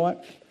 man, you know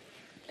what?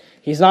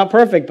 He's not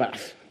perfect,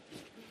 but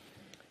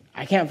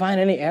I can't find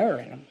any error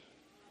in him.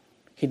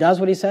 He does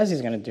what he says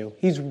he's going to do.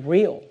 He's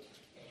real.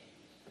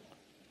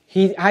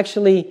 He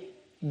actually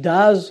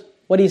does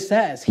what he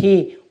says.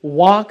 He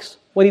walks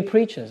what he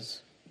preaches.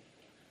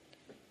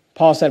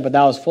 Paul said, but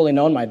thou hast fully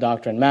known my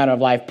doctrine, manner of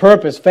life,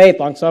 purpose, faith,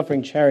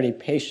 long-suffering, charity,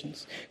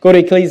 patience. Go to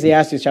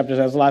Ecclesiastes chapter 10.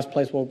 That's the last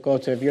place we'll go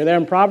to. If you're there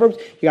in Proverbs,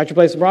 you got your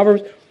place in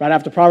Proverbs. Right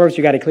after Proverbs,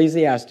 you got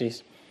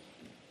Ecclesiastes.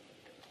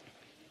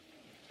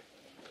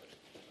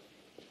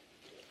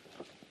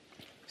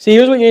 See,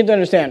 here's what you need to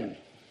understand.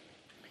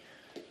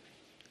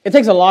 It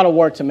takes a lot of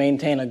work to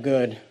maintain a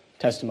good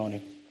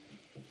testimony,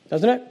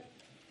 doesn't it?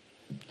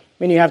 I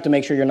mean, you have to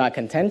make sure you're not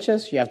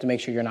contentious. You have to make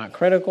sure you're not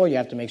critical. You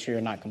have to make sure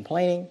you're not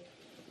complaining.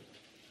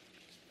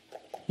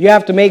 You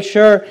have to make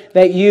sure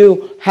that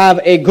you have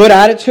a good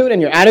attitude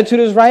and your attitude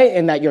is right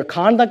and that your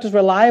conduct is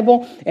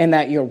reliable and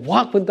that your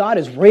walk with God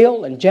is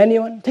real and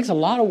genuine. It takes a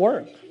lot of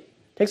work.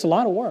 It takes a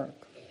lot of work.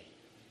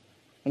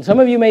 And some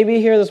of you may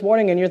be here this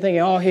morning and you're thinking,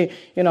 oh,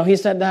 he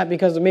said that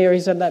because of me or he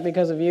said that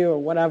because of you or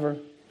whatever.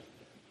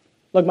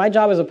 Look, my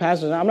job as a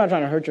pastor, I'm not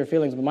trying to hurt your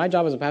feelings, but my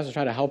job as a pastor is to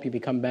try to help you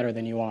become better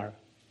than you are.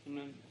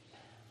 Amen.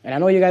 And I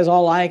know you guys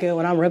all like it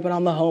when I'm ripping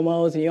on the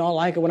homos, and you all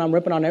like it when I'm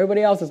ripping on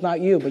everybody else. It's not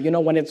you, but you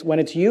know when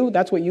it's you,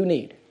 that's what you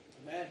need.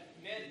 Amen.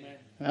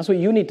 And that's what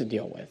you need to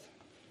deal with.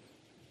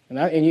 And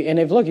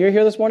if look, you're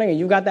here this morning and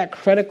you've got that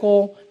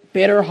critical,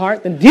 bitter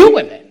heart, then deal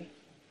with it.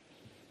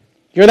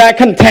 You're that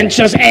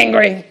contentious,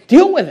 angry,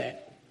 deal with it.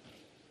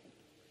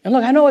 And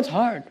look, I know it's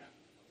hard.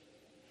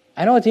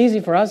 I know it's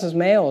easy for us as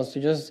males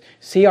to just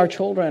see our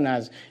children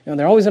as,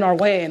 they're always in our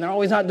way and they're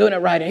always not doing it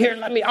right. And here,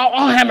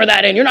 I'll hammer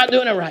that in. You're not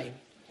doing it right.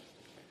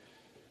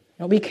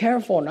 Be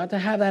careful not to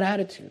have that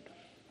attitude.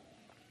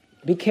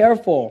 Be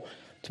careful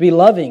to be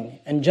loving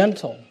and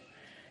gentle.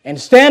 And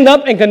stand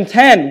up and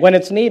contend when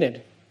it's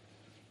needed.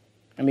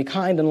 And be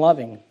kind and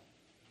loving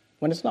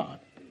when it's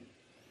not.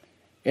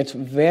 It's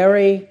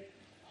very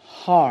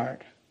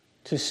hard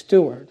to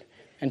steward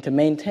and to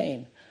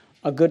maintain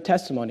a good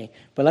testimony.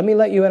 But let me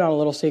let you in on a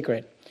little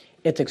secret.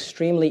 It's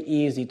extremely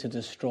easy to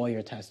destroy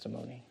your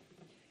testimony.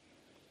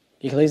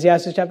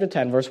 Ecclesiastes chapter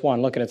 10, verse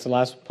 1. Look at it. It's the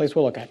last place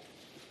we'll look at.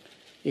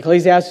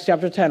 Ecclesiastes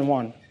chapter 10,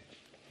 1.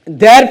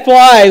 Dead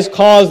flies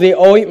cause the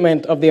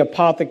ointment of the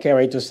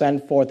apothecary to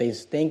send forth a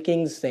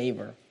stinking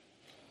savor.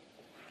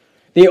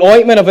 The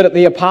ointment of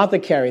the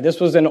apothecary, this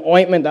was an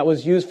ointment that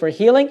was used for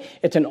healing.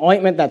 It's an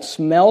ointment that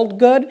smelled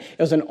good. It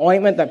was an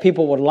ointment that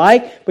people would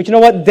like. But you know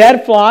what?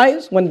 Dead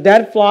flies, when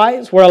dead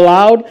flies were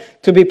allowed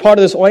to be part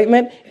of this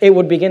ointment, it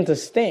would begin to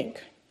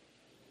stink.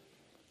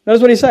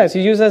 Notice what he says.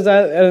 He uses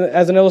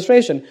as an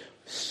illustration.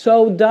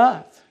 So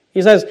doth.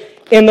 He says,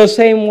 in the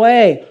same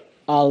way,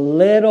 a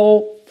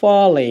little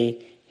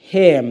folly,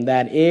 him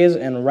that is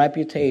in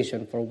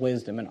reputation for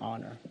wisdom and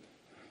honor.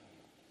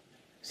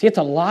 See, it's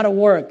a lot of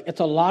work. It's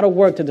a lot of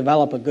work to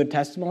develop a good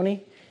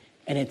testimony,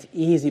 and it's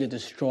easy to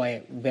destroy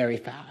it very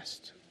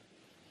fast.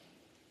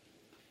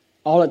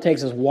 All it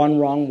takes is one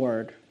wrong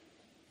word,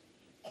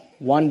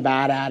 one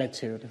bad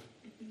attitude,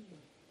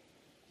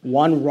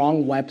 one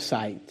wrong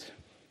website,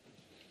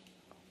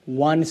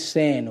 one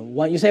sin.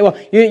 You say, well,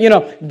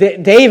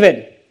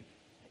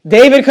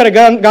 David could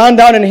have gone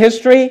down in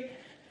history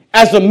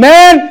as the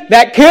man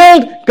that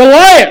killed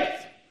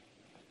Goliath.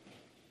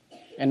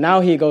 And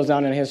now he goes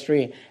down in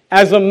history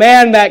as the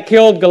man that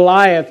killed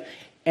Goliath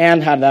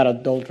and had that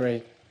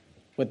adultery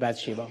with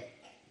Bathsheba.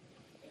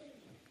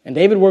 And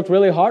David worked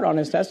really hard on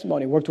his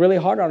testimony, worked really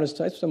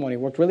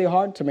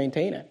hard to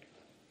maintain it.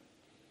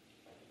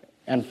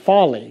 And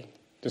folly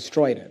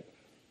destroyed it.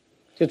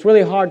 It's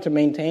really hard to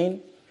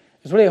maintain.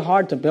 It's really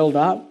hard to build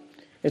up.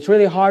 It's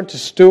really hard to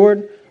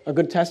steward a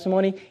good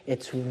testimony.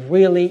 It's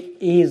really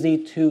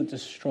easy to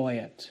destroy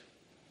it.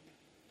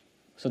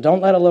 So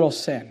don't let a little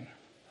sin,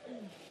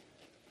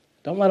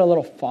 don't let a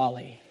little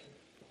folly,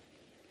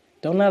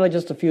 don't let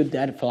just a few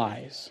dead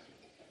flies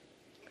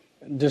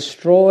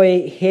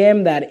destroy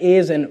him that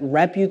is in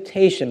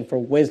reputation for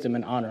wisdom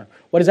and honor.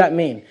 What does that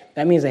mean?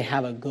 That means they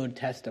have a good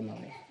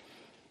testimony.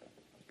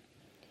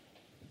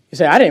 You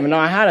say, I didn't even know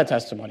I had a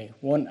testimony.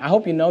 Well, I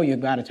hope you know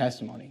you've got a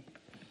testimony.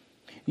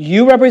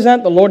 You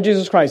represent the Lord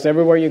Jesus Christ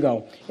everywhere you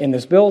go. In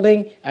this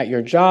building, at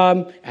your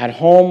job, at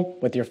home,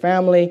 with your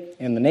family,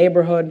 in the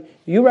neighborhood.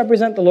 You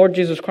represent the Lord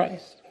Jesus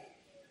Christ.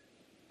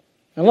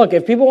 And look,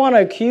 if people want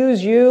to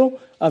accuse you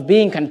of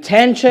being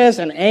contentious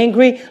and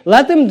angry,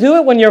 let them do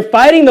it when you're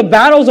fighting the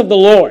battles of the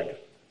Lord.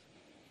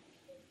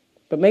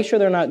 But make sure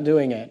they're not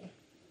doing it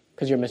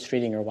because you're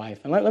mistreating your wife.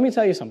 And let me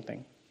tell you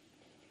something.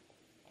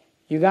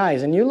 You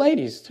guys, and you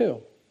ladies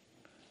too,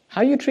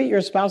 how you treat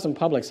your spouse in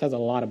public says a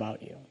lot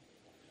about you.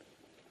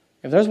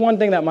 If there's one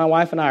thing that my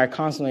wife and I are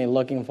constantly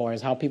looking for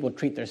is how people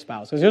treat their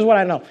spouse. Because here's what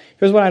I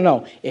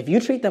know. If you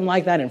treat them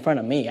like that in front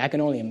of me, I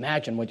can only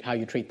imagine how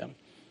you treat them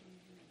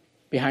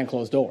behind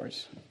closed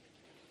doors.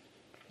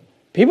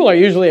 People are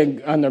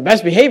usually on their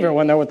best behavior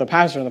when they're with the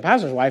pastor and the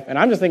pastor's wife. And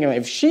I'm just thinking,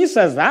 if she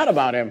says that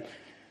about him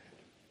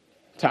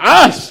to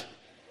us,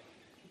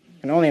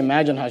 I can only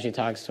imagine how she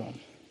talks to him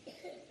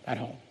at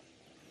home.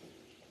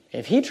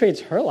 If he treats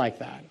her like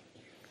that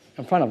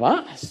in front of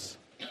us,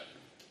 I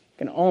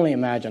can only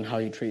imagine how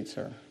he treats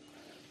her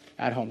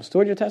at home.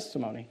 Steward your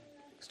testimony.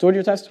 Steward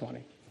your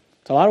testimony.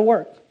 It's a lot of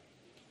work.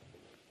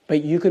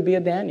 But you could be a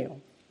Daniel.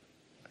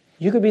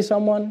 You could be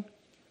someone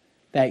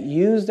that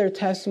used their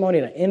testimony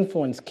to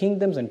influence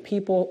kingdoms and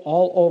people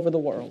all over the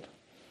world.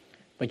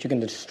 But you can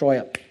destroy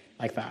it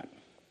like that.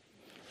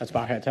 Let's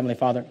bow our heads. Heavenly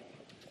Father,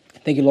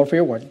 thank you, Lord, for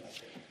your word.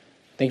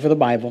 Thank you for the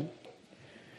Bible.